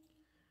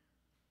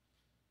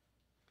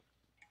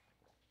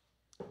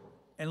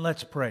 And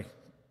let's pray.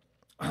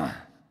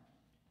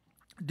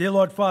 Dear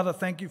Lord Father,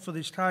 thank you for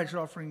these tithes,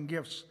 offering, and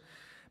gifts.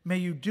 May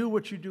you do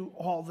what you do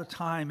all the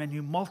time, and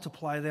you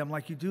multiply them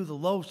like you do the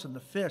loaves and the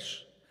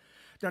fish.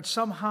 That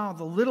somehow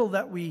the little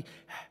that we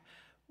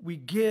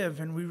give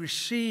and we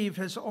receive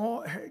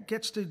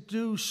gets to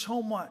do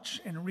so much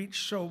and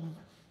reach so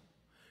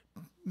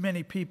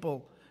many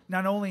people,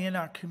 not only in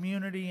our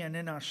community and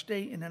in our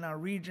state and in our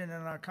region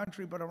and in our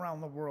country, but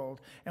around the world.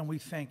 And we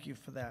thank you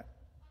for that.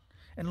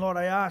 And Lord,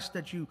 I ask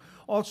that you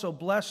also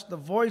bless the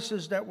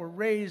voices that were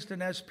raised,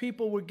 and as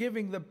people were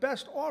giving the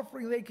best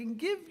offering they can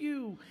give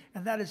you,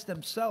 and that is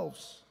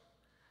themselves.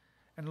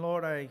 And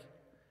Lord, I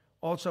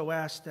also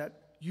ask that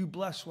you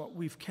bless what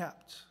we've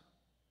kept.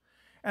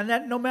 And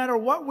that no matter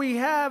what we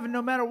have, and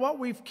no matter what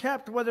we've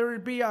kept, whether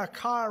it be our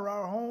car,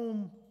 our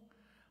home,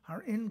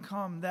 our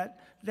income,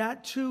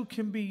 that too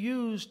can be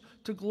used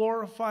to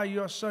glorify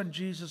your Son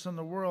Jesus in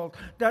the world.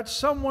 That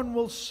someone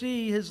will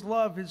see his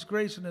love, his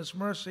grace, and his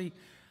mercy,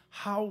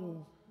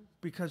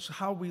 because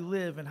how we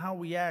live and how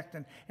we act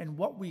and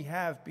what we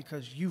have,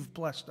 because you've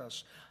blessed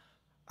us.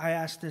 I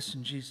ask this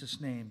in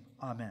Jesus' name.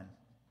 Amen.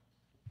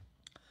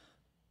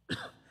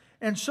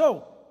 And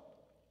so,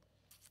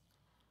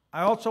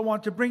 I also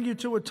want to bring you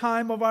to a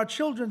time of our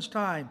children's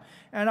time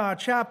and our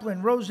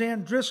chaplain,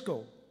 Roseanne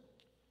Driscoll.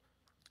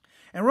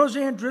 And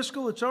Roseanne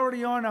Driscoll, it's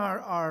already on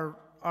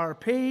our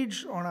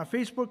page, on our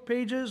Facebook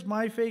pages,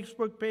 my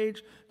Facebook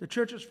page, the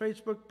church's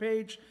Facebook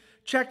page.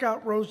 Check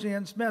out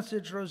Roseanne's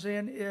message.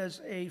 Roseanne is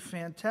a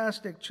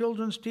fantastic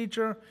children's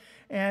teacher,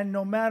 and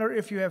no matter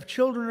if you have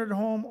children at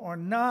home or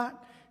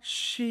not,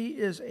 she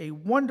is a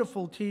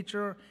wonderful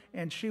teacher,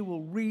 and she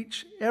will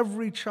reach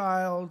every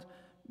child,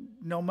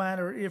 no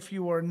matter if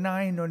you are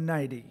 9 or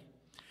 90.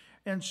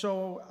 And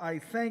so I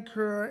thank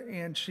her,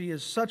 and she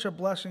is such a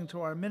blessing to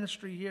our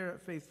ministry here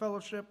at Faith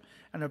Fellowship,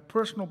 and a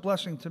personal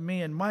blessing to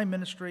me and my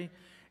ministry.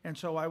 And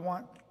so I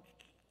want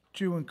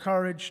to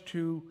encourage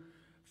you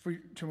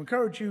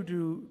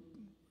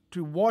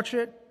to watch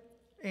it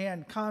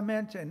and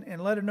comment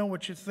and let her know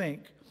what you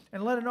think,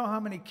 and let her know how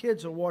many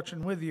kids are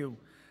watching with you.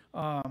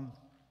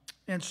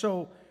 And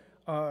so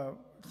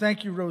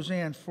thank you,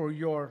 Roseanne, for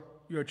your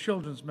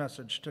children's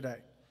message today.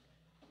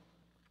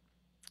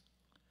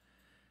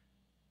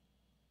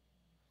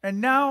 And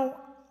now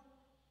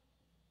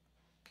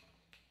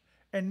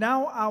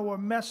our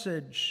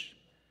message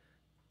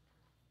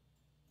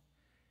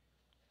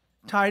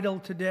title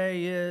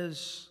today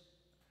is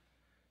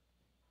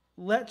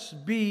Let's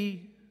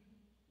Be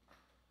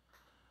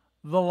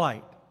the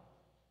Light.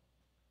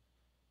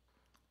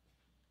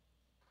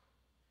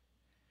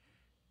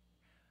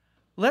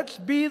 Let's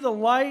be the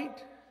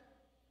light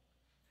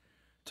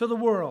to the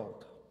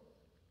world.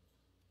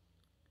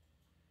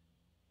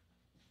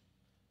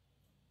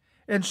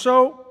 And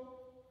so,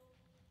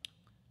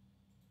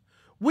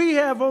 we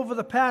have over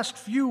the past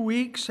few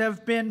weeks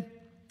have been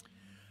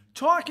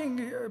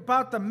talking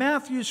about the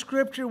Matthew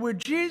scripture where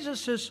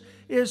Jesus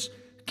is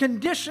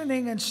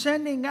conditioning and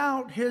sending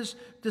out his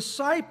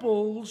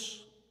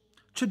disciples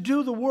to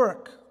do the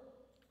work.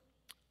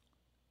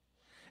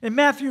 In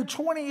Matthew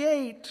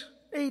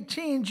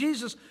 28:18,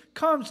 Jesus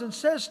comes and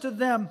says to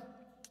them,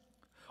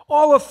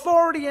 "All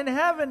authority in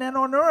heaven and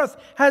on earth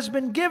has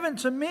been given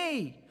to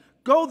me.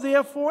 Go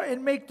therefore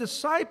and make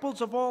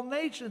disciples of all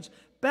nations,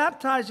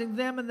 baptizing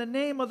them in the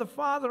name of the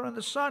Father and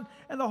the Son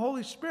and the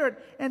Holy Spirit,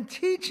 and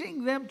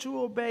teaching them to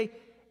obey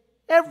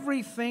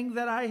everything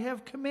that I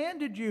have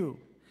commanded you.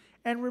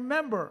 And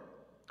remember,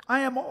 I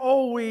am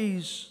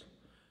always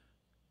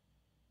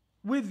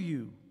with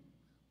you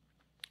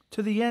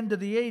to the end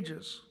of the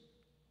ages."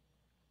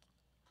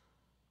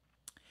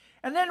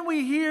 And then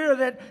we hear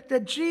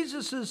that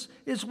Jesus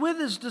is with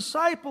his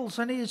disciples,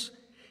 and he's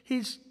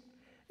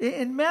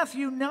in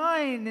Matthew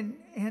 9,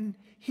 and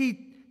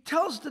he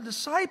tells the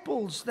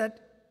disciples that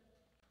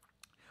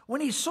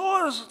when he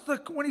saw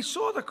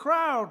the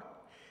crowd,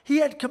 he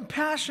had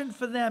compassion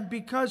for them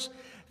because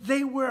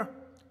they were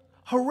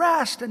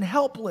harassed and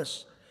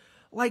helpless,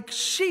 like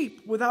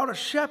sheep without a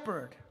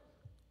shepherd.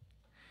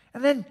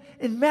 And then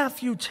in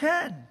Matthew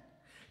 10,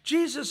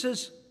 Jesus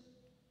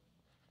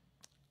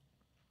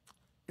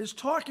is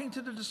talking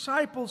to the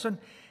disciples and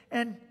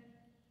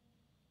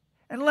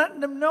letting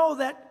them know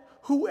that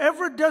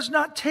whoever does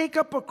not take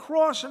up a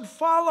cross and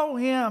follow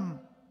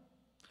him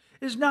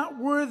is not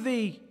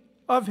worthy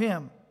of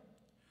him.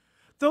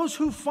 Those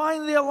who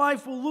find their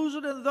life will lose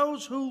it, and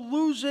those who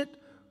lose it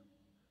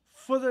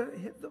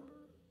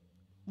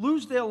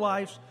lose their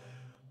lives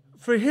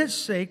for his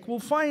sake will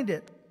find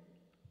it.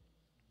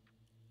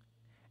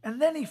 And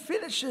then he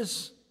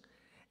finishes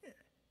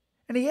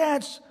and he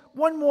adds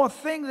one more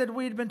thing that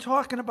we'd been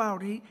talking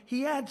about.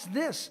 He adds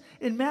this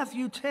in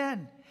Matthew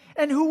 10.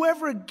 "And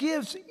whoever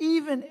gives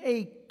even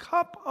a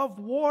cup of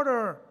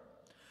water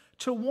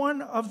to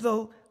one of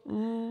the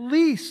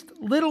least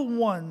little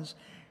ones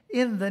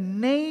in the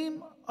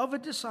name of a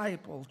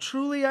disciple,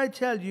 truly I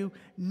tell you,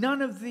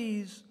 none of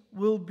these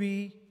will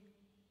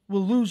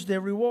lose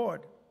their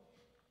reward."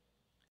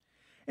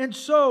 And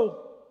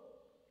so,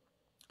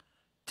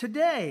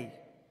 today,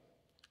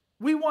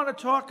 we want to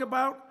talk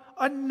about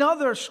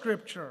another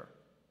scripture.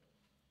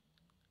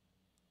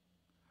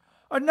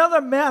 Another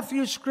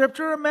Matthew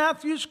scripture,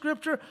 Matthew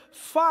scripture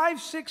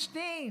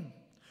 5:16,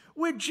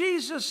 where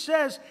Jesus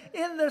says,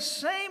 "In the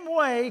same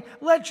way,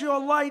 let your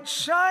light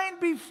shine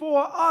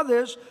before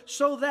others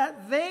so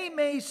that they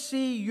may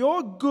see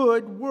your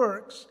good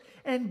works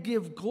and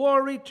give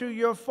glory to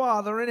your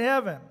Father in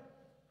heaven."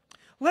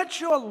 Let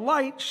your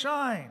light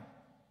shine.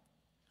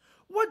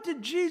 What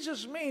did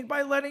Jesus mean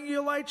by letting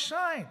your light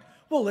shine?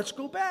 Well, let's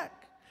go back.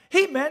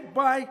 He meant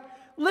by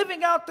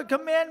living out the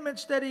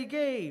commandments that he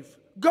gave,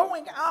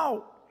 going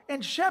out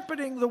and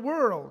shepherding the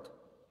world,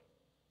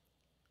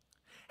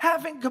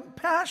 having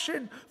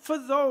compassion for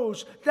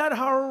those that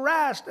are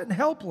harassed and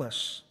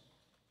helpless.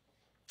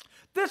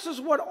 This is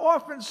what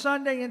Orphan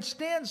Sunday and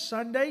Stand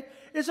Sunday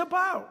is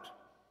about.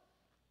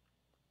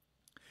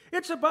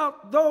 It's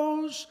about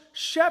those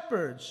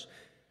shepherds,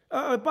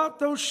 about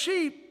those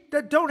sheep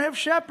that don't have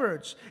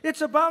shepherds.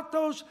 It's about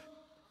those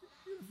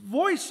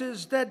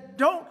voices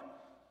that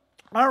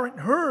aren't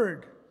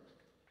heard.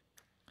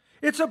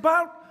 It's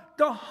about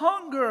the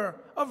hunger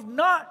of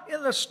not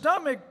in the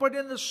stomach but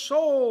in the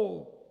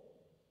soul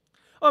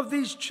of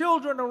these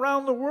children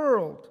around the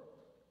world.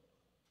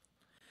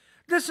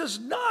 This is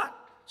not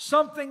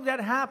something that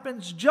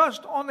happens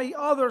just on the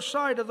other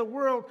side of the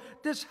world.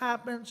 This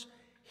happens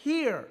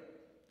here.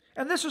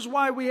 And this is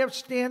why we have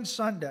Stand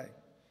Sunday.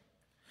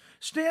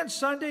 Stand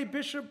Sunday,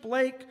 Bishop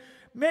Blake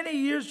many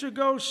years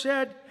ago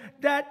said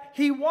that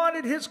he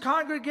wanted his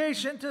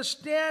congregation to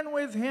stand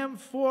with him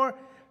for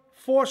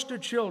foster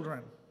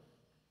children.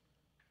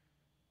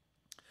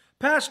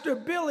 Pastor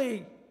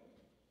Billy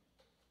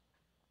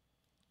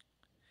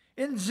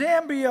in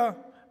Zambia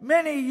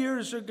many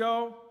years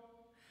ago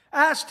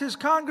asked his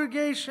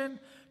congregation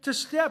to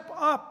step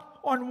up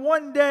on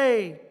one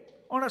day,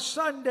 on a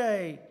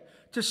Sunday,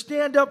 to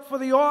stand up for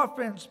the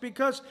orphans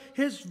because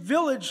his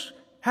village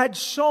had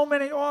so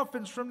many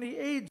orphans from the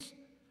AIDS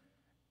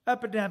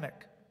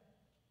epidemic.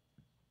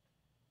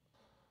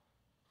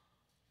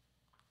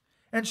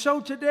 And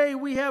so today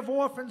we have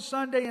Orphan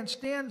Sunday and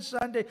Stand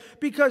Sunday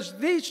because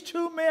these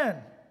two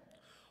men,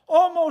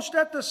 almost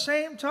at the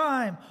same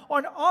time,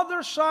 on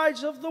other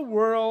sides of the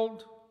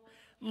world,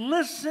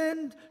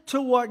 listened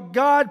to what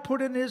God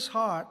put in his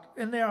heart,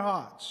 in their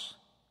hearts.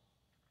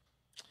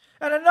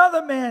 And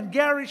another man,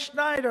 Gary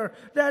Schneider,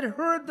 that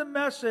heard the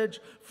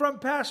message from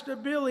Pastor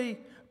Billy,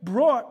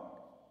 brought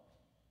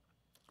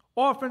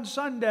Orphan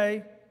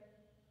Sunday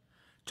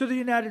to the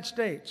United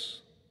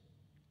States.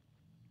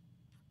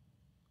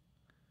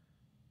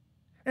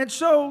 And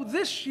so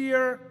this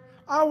year,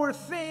 our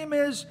theme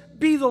is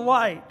Be the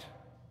Light.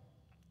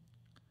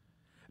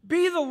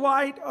 Be the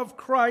light of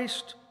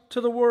Christ to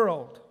the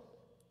world.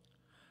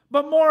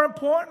 But more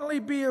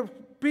importantly,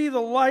 be the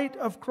light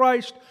of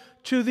Christ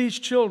to these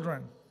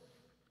children.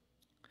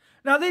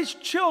 Now, these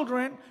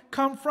children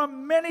come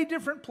from many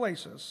different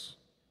places.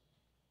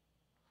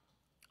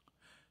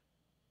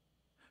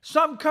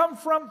 Some come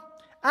from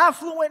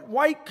affluent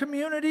white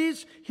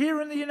communities here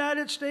in the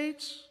United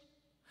States.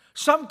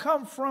 Some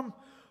come from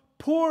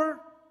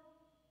poor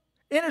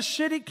inner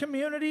city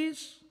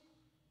communities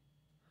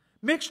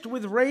mixed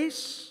with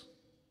race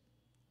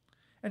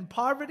and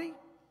poverty.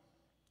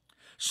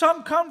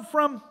 Some come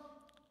from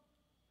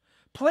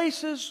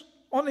places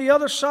on the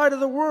other side of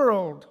the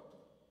world,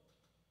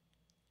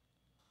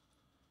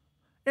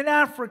 in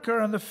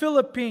Africa, in the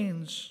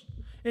Philippines,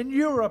 in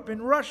Europe,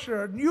 in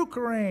Russia, in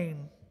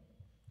Ukraine.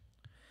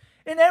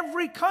 In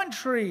every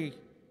country,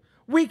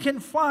 we can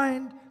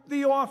find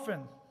the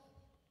orphan.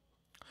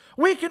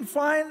 We can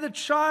find the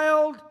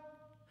child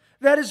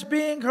that is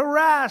being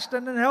harassed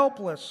and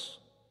helpless.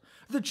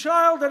 The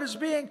child that is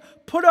being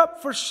put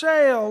up for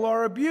sale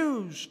or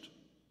abused.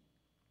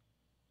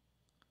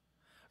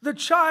 The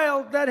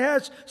child that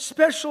has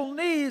special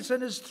needs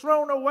and is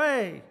thrown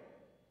away.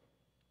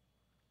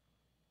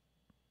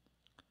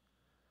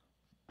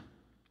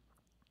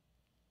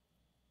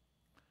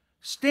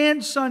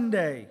 Stand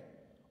Sunday,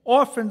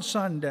 Orphan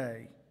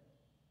Sunday,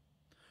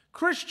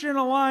 Christian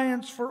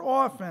Alliance for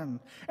Orphan,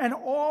 and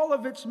all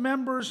of its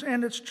members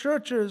and its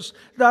churches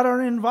that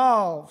are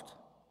involved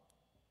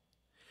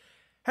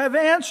have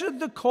answered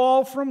the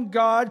call from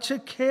God to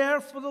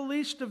care for the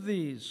least of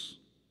these.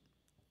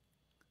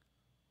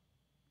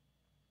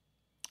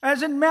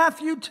 As in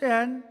Matthew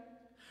 10,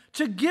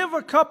 to give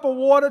a cup of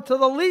water to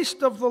the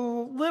least of the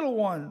little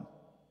one.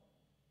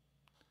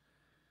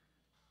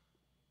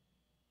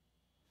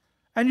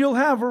 And you'll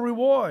have a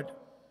reward.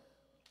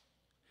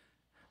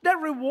 That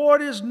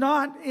reward is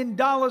not in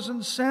dollars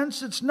and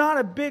cents. It's not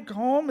a big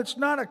home. It's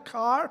not a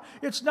car.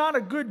 It's not a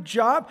good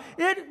job.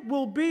 It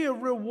will be a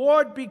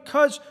reward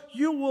because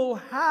you will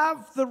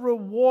have the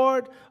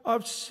reward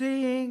of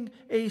seeing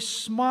a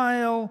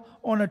smile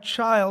on a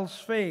child's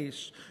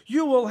face.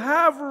 You will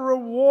have a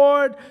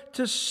reward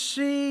to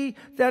see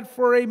that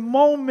for a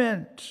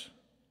moment,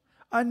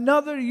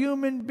 another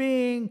human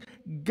being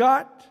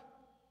got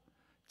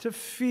to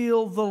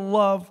feel the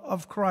love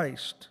of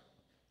Christ.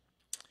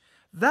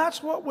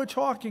 That's what we're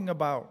talking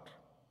about.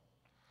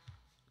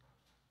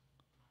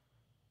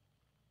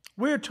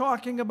 We're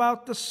talking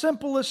about the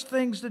simplest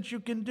things that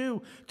you can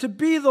do to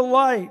be the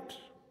light.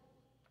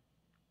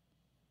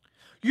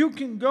 You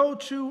can go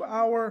to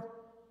our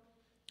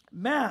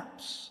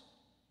maps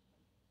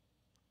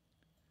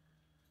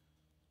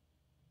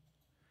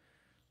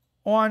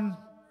on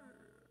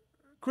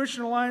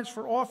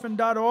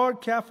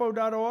ChristianAllianceForOrphan.org,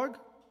 CAFO.org,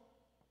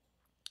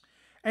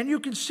 and you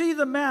can see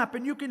the map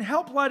and you can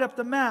help light up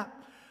the map.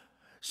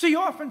 See,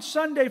 Orphan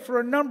Sunday for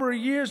a number of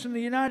years in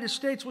the United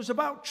States was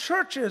about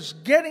churches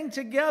getting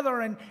together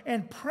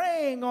and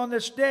praying on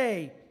this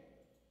day.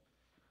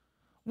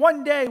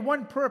 One day,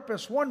 one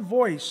purpose, one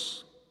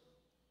voice.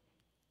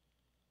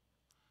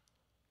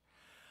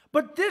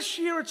 But this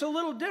year it's a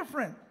little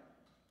different.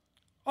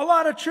 A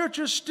lot of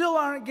churches still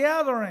aren't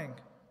gathering.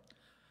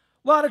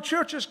 A lot of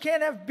churches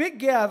can't have big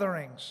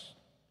gatherings.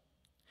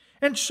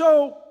 And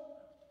so,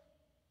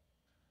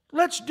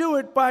 let's do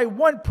it by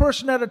one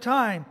person at a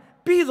time.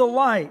 Be the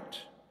light.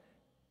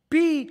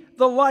 Be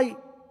the light.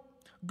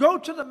 Go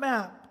to the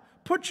map.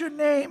 Put your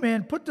name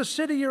in. Put the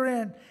city you're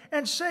in.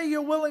 And say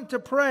you're willing to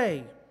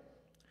pray.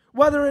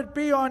 Whether it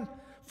be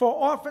for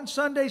Orphan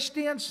Sunday,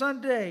 Stand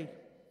Sunday.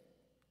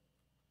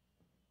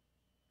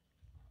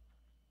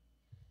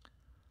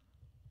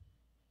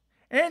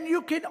 And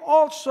you can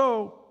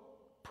also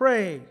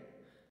pray.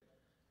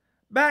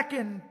 Back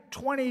in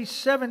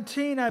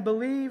 2017, I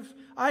believe,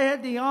 I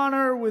had the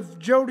honor with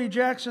Jody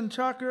Jackson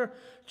Tucker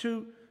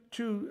to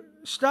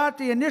start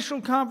the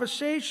initial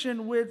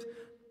conversation with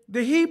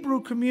the Hebrew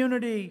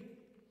community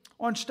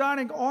on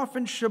starting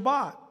Orphan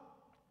Shabbat.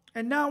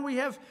 And now we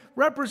have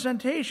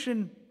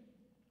representation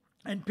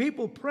and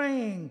people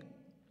praying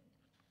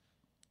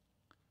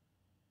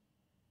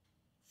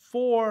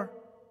for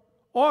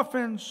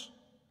orphans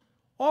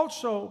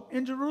also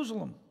in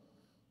Jerusalem,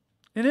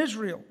 in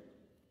Israel.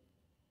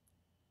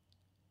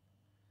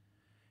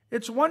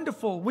 It's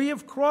wonderful. We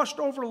have crossed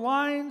over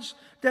lines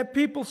that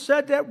people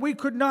said that we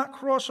could not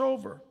cross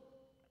over.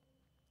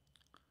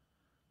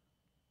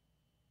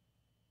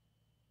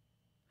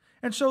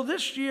 And so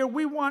this year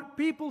we want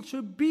people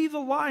to be the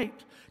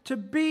light, to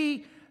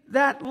be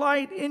that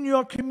light in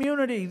your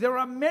community. There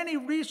are many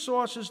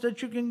resources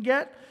that you can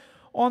get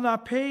on our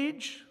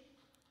page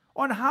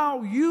on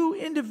how you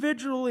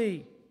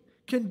individually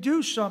can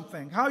do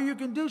something, how you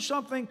can do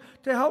something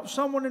to help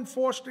someone in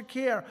foster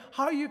care,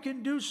 how you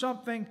can do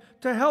something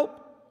to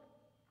help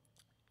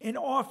in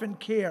orphan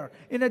care,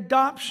 in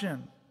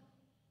adoption.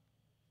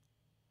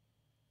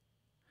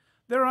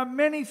 There are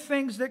many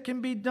things that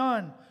can be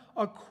done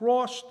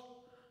across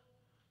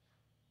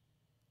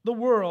the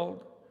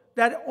world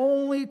that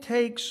only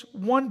takes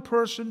one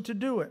person to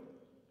do it.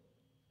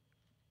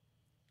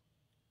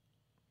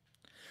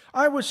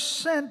 I was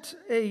sent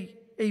a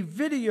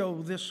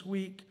video this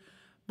week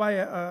by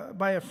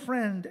a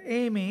friend,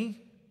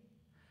 Amy.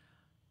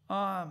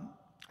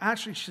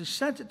 Actually, she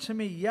sent it to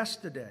me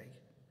yesterday,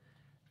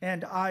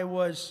 and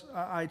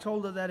I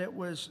told her that it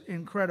was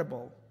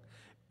incredible.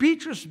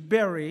 Beatrice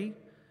Berry,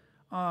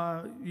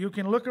 you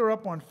can look her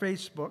up on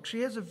Facebook.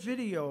 She has a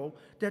video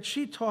that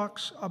she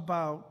talks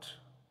about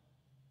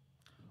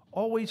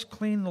always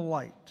clean the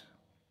light.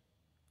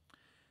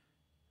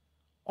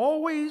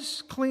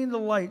 Always clean the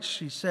light,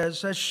 she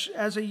says.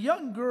 As a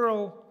young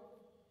girl,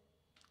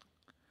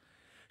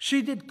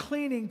 she did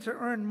cleaning to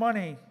earn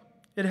money.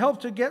 It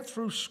helped her get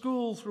through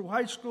school, through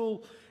high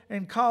school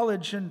and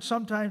college, and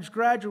sometimes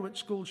graduate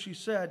school, she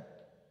said.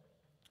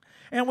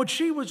 And when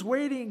she was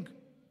waiting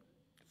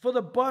for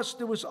the bus,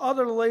 there was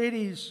other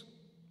ladies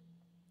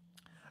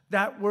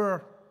that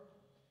were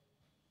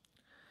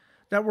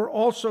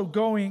also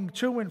going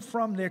to and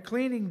from their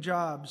cleaning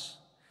jobs.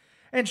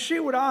 And she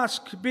would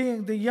ask,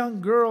 being the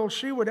young girl,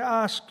 she would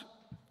ask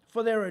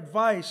for their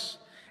advice.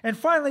 And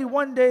finally,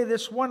 one day,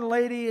 this one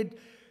lady had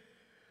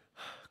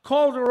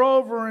called her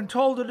over and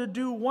told her to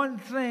do one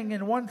thing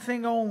and one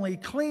thing only: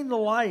 clean the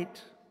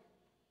light.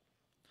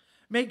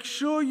 Make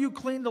sure you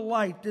clean the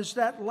light. There's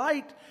that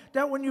light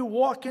that when you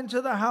walk into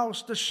the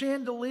house, the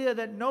chandelier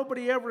that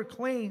nobody ever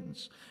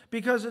cleans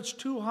because it's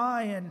too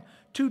high and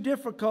too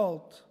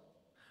difficult.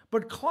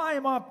 But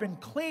climb up and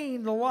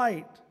clean the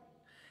light.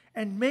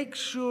 And make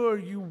sure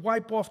you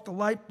wipe off the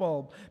light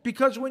bulb.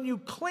 Because when you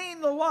clean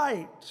the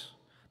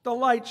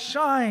light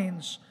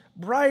shines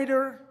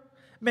brighter,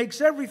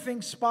 makes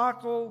everything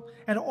sparkle,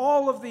 and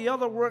all of the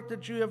other work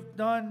that you have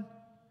done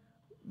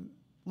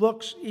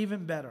looks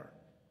even better.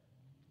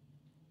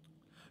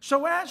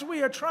 So as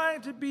we are trying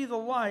to be the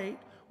light,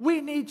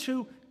 we need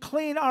to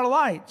clean our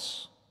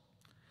lights.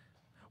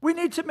 We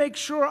need to make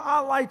sure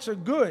our lights are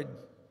good.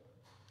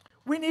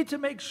 We need to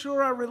make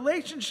sure our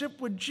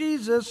relationship with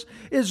Jesus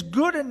is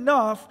good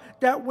enough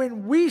that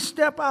when we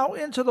step out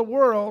into the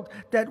world,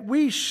 that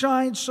we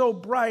shine so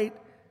bright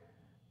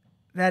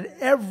that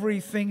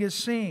everything is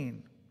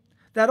seen.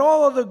 That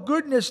all of the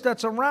goodness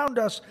that's around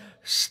us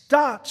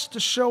starts to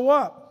show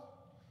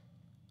up.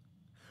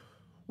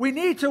 We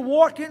need to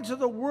walk into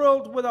the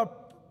world with a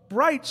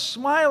bright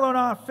smile on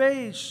our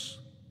face,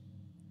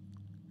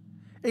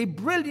 a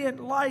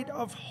brilliant light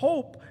of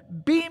hope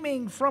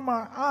beaming from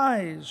our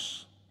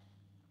eyes,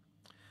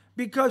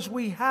 because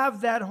we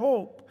have that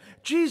hope.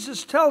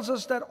 Jesus tells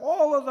us that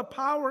all of the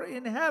power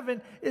in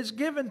heaven is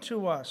given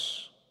to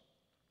us.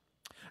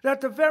 That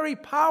the very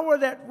power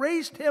that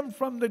raised him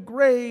from the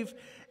grave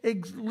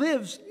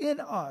lives in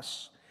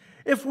us.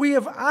 If we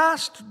have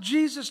asked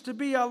Jesus to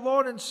be our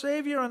Lord and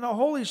Savior and the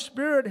Holy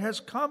Spirit has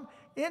come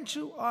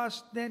into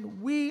us,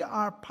 then we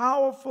are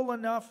powerful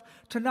enough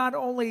to not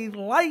only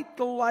light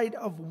the light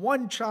of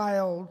one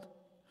child,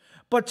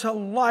 but to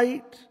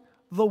light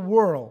the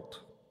world.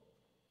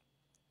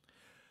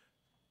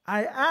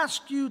 I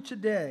ask you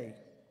today,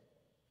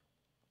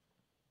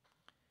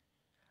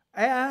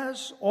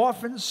 as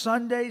Orphan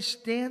Sunday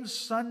stands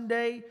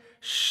Sunday,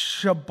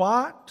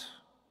 Shabbat,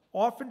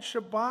 Orphan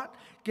Shabbat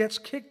gets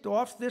kicked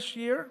off this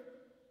year,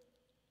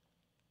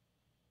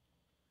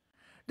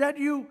 that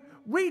you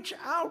reach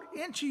out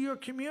into your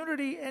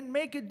community and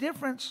make a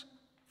difference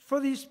for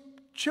these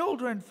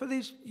children, for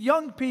these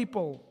young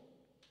people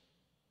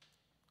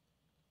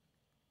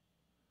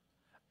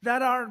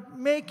that are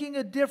making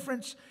a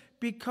difference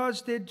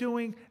because they're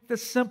doing the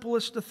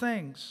simplest of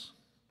things.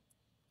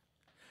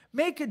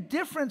 Make a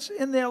difference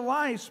in their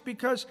lives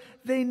because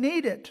they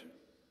need it.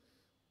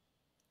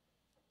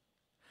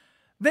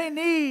 They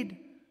need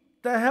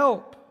the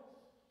help.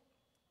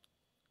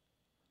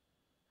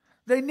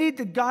 They need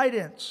the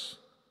guidance.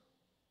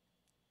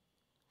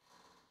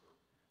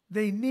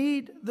 They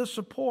need the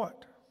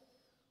support.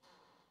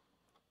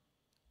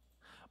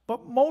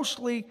 But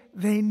mostly,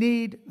 they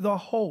need the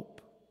hope.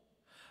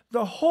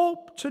 The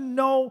hope to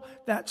know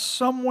that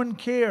someone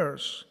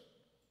cares.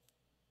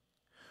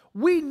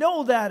 We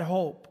know that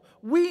hope.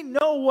 We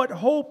know what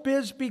hope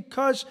is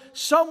because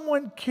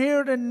someone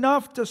cared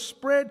enough to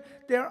spread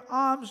their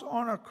arms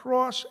on a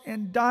cross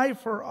and die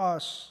for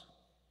us.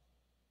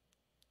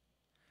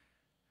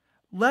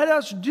 Let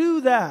us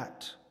do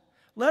that.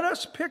 Let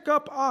us pick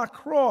up our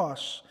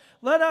cross.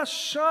 Let us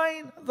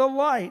shine the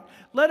light.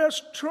 Let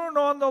us turn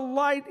on the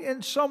light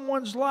in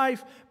someone's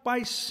life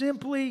by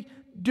simply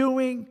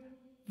doing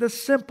the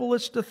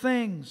simplest of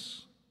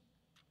things.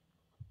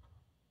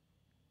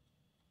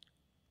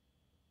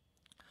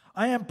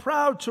 I am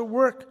proud to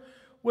work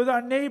with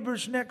our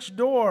neighbors next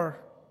door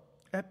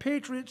at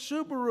Patriot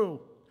Subaru,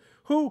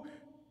 who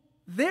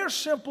their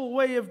simple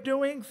way of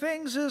doing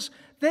things is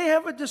they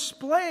have a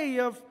display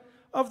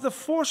of the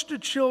foster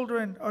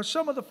children, or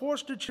some of the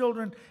foster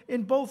children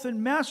in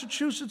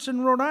Massachusetts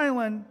and Rhode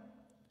Island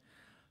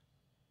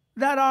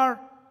that are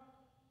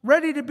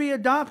ready to be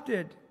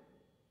adopted.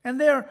 And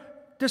they're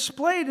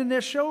displayed in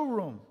their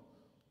showroom.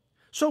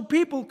 So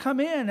people come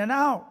in and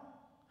out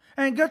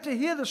and get to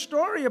hear the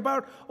story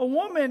about a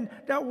woman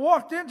that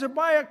walked in to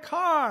buy a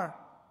car.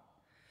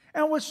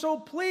 and was so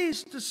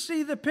pleased to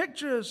see the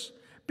pictures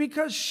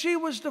because she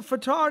was the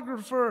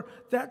photographer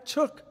that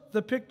took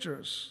the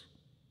pictures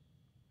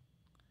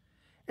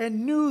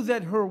and knew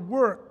that her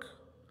work,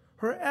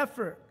 her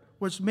effort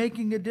was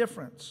making a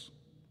difference.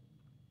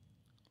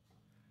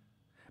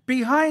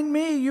 Behind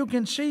me, you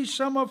can see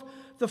some of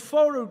the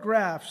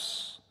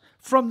photographs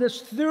from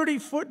this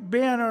 30-foot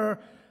banner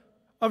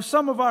of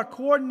some of our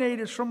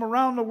coordinators from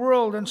around the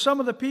world and some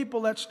of the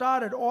people that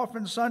started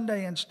Orphan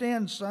Sunday and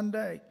Stand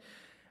Sunday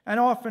and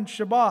Orphan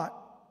Shabbat.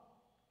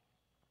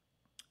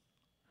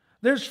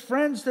 There's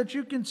friends that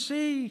you can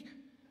see.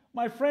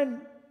 My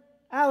friend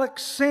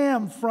Alex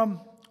Sam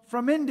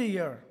from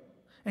India,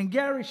 and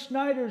Gary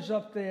Snyder's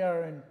up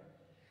there,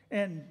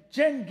 and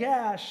Jen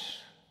Gash,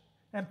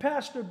 and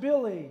Pastor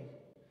Billy.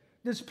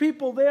 There's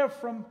people there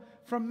from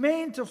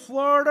Maine to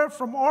Florida,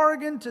 from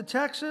Oregon to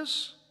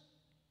Texas,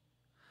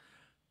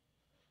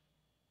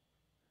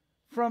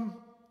 from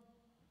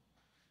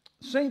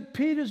St.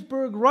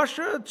 Petersburg,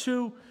 Russia,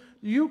 to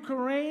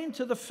Ukraine,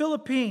 to the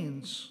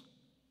Philippines.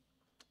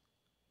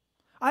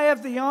 I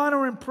have the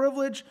honor and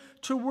privilege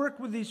to work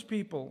with these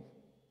people,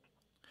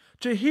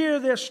 to hear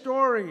their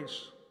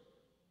stories,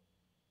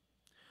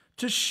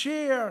 to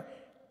share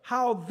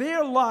how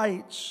their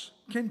lights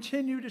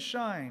continue to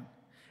shine.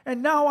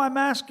 And now I'm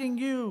asking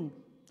you,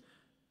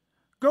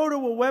 go to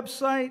a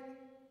website,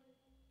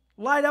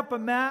 light up a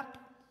map,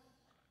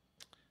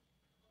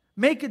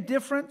 make a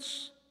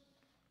difference,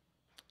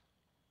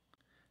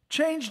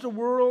 change the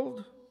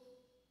world.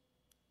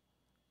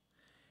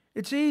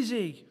 It's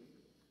easy.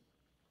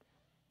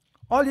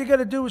 All you got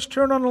to do is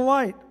turn on the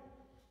light.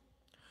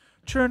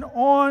 Turn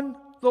on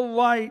the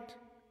light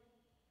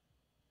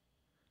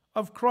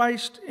of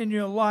Christ in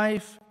your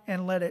life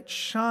and let it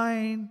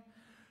shine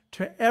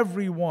to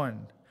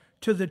everyone,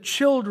 to the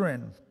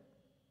children,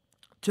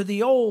 to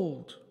the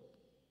old,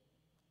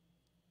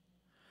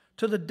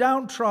 to the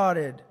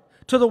downtrodden,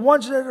 to the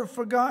ones that are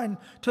forgotten,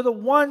 to the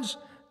ones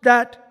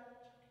that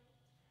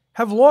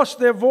have lost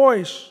their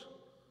voice.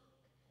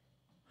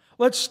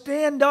 Let's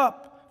stand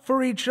up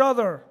for each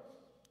other.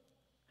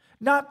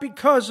 Not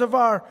because of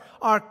our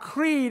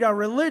creed, our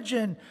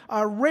religion,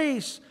 our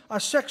race, our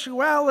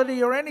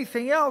sexuality, or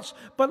anything else,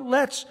 but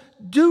let's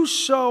do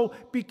so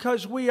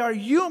because we are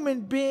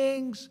human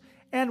beings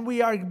and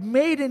we are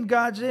made in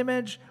God's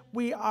image.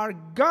 We are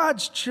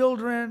God's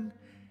children,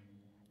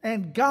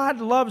 and God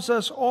loves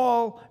us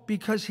all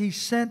because He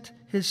sent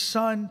His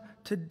Son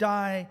to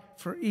die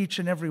for each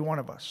and every one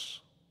of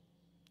us.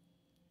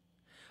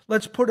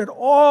 Let's put it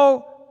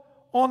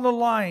all on the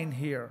line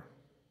here.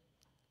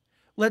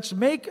 Let's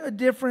make a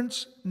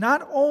difference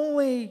not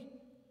only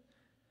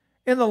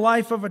in the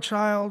life of a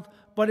child,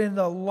 but in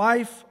the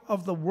life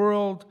of the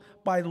world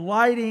by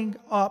lighting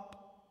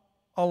up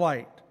a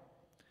light.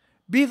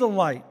 Be the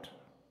light.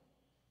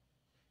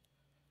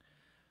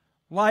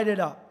 Light it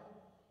up.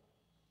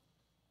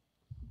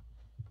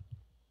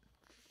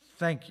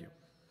 Thank you.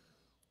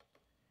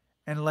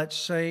 And let's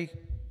say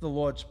the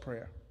Lord's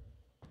Prayer.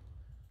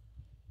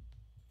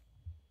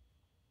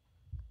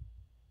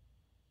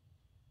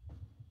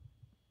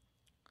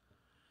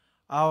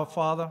 Our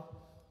Father,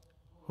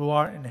 who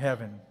art in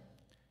heaven,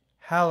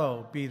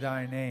 hallowed be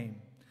thy name.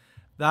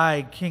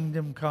 Thy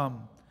kingdom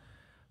come,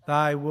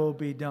 thy will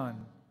be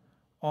done,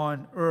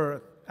 on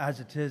earth as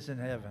it is in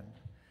heaven.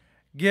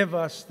 Give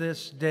us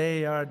this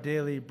day our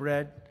daily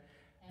bread,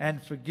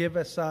 and forgive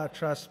us our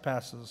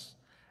trespasses,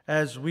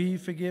 as we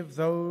forgive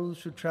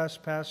those who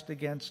trespass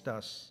against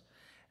us.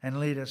 And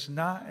lead us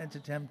not into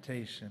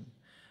temptation,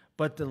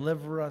 but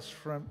deliver us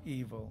from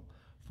evil.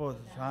 For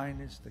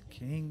thine is the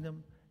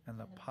kingdom, and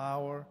the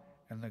power,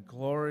 and the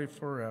glory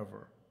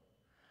forever.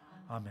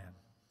 Amen.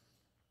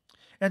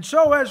 And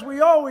so, as we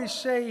always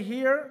say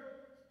here,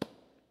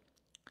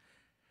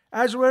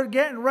 as we're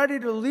getting ready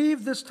to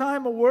leave this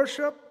time of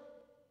worship,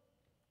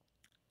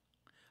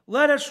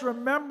 let us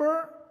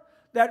remember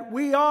that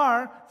we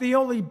are the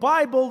only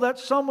Bible that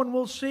someone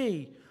will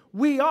see.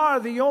 We are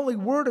the only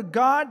Word of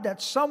God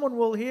that someone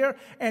will hear,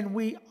 and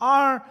we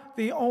are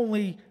the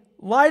only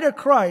light of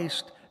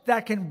Christ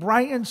that can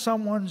brighten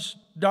someone's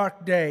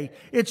dark day.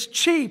 It's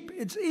cheap.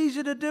 It's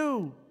easy to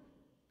do.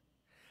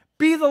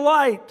 Be the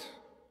light.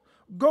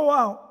 Go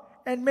out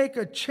and make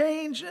a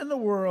change in the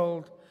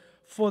world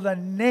for the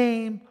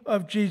name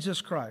of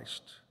Jesus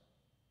Christ.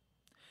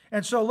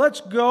 And so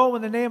let's go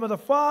in the name of the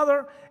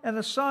Father and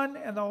the Son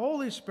and the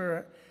Holy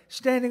Spirit,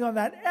 standing on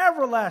that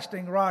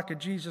everlasting rock of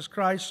Jesus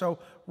Christ. So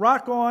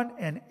rock on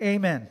and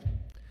amen.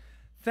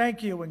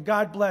 Thank you and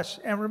God bless.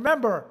 And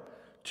remember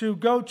to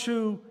go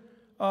to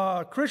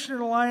Christian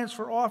Alliance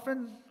for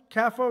Orphan,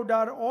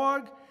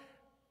 CAFO.org,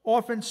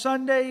 Orphan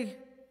Sunday,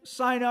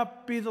 sign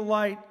up, be the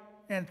light,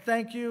 and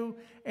thank you.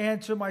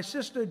 And to my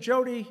sister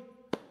Jody,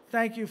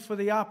 thank you for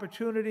the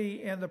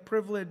opportunity and the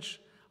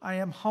privilege. I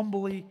am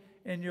humbly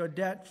in your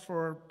debt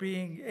for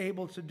being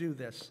able to do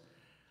this.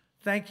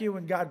 Thank you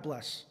and God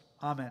bless.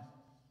 Amen.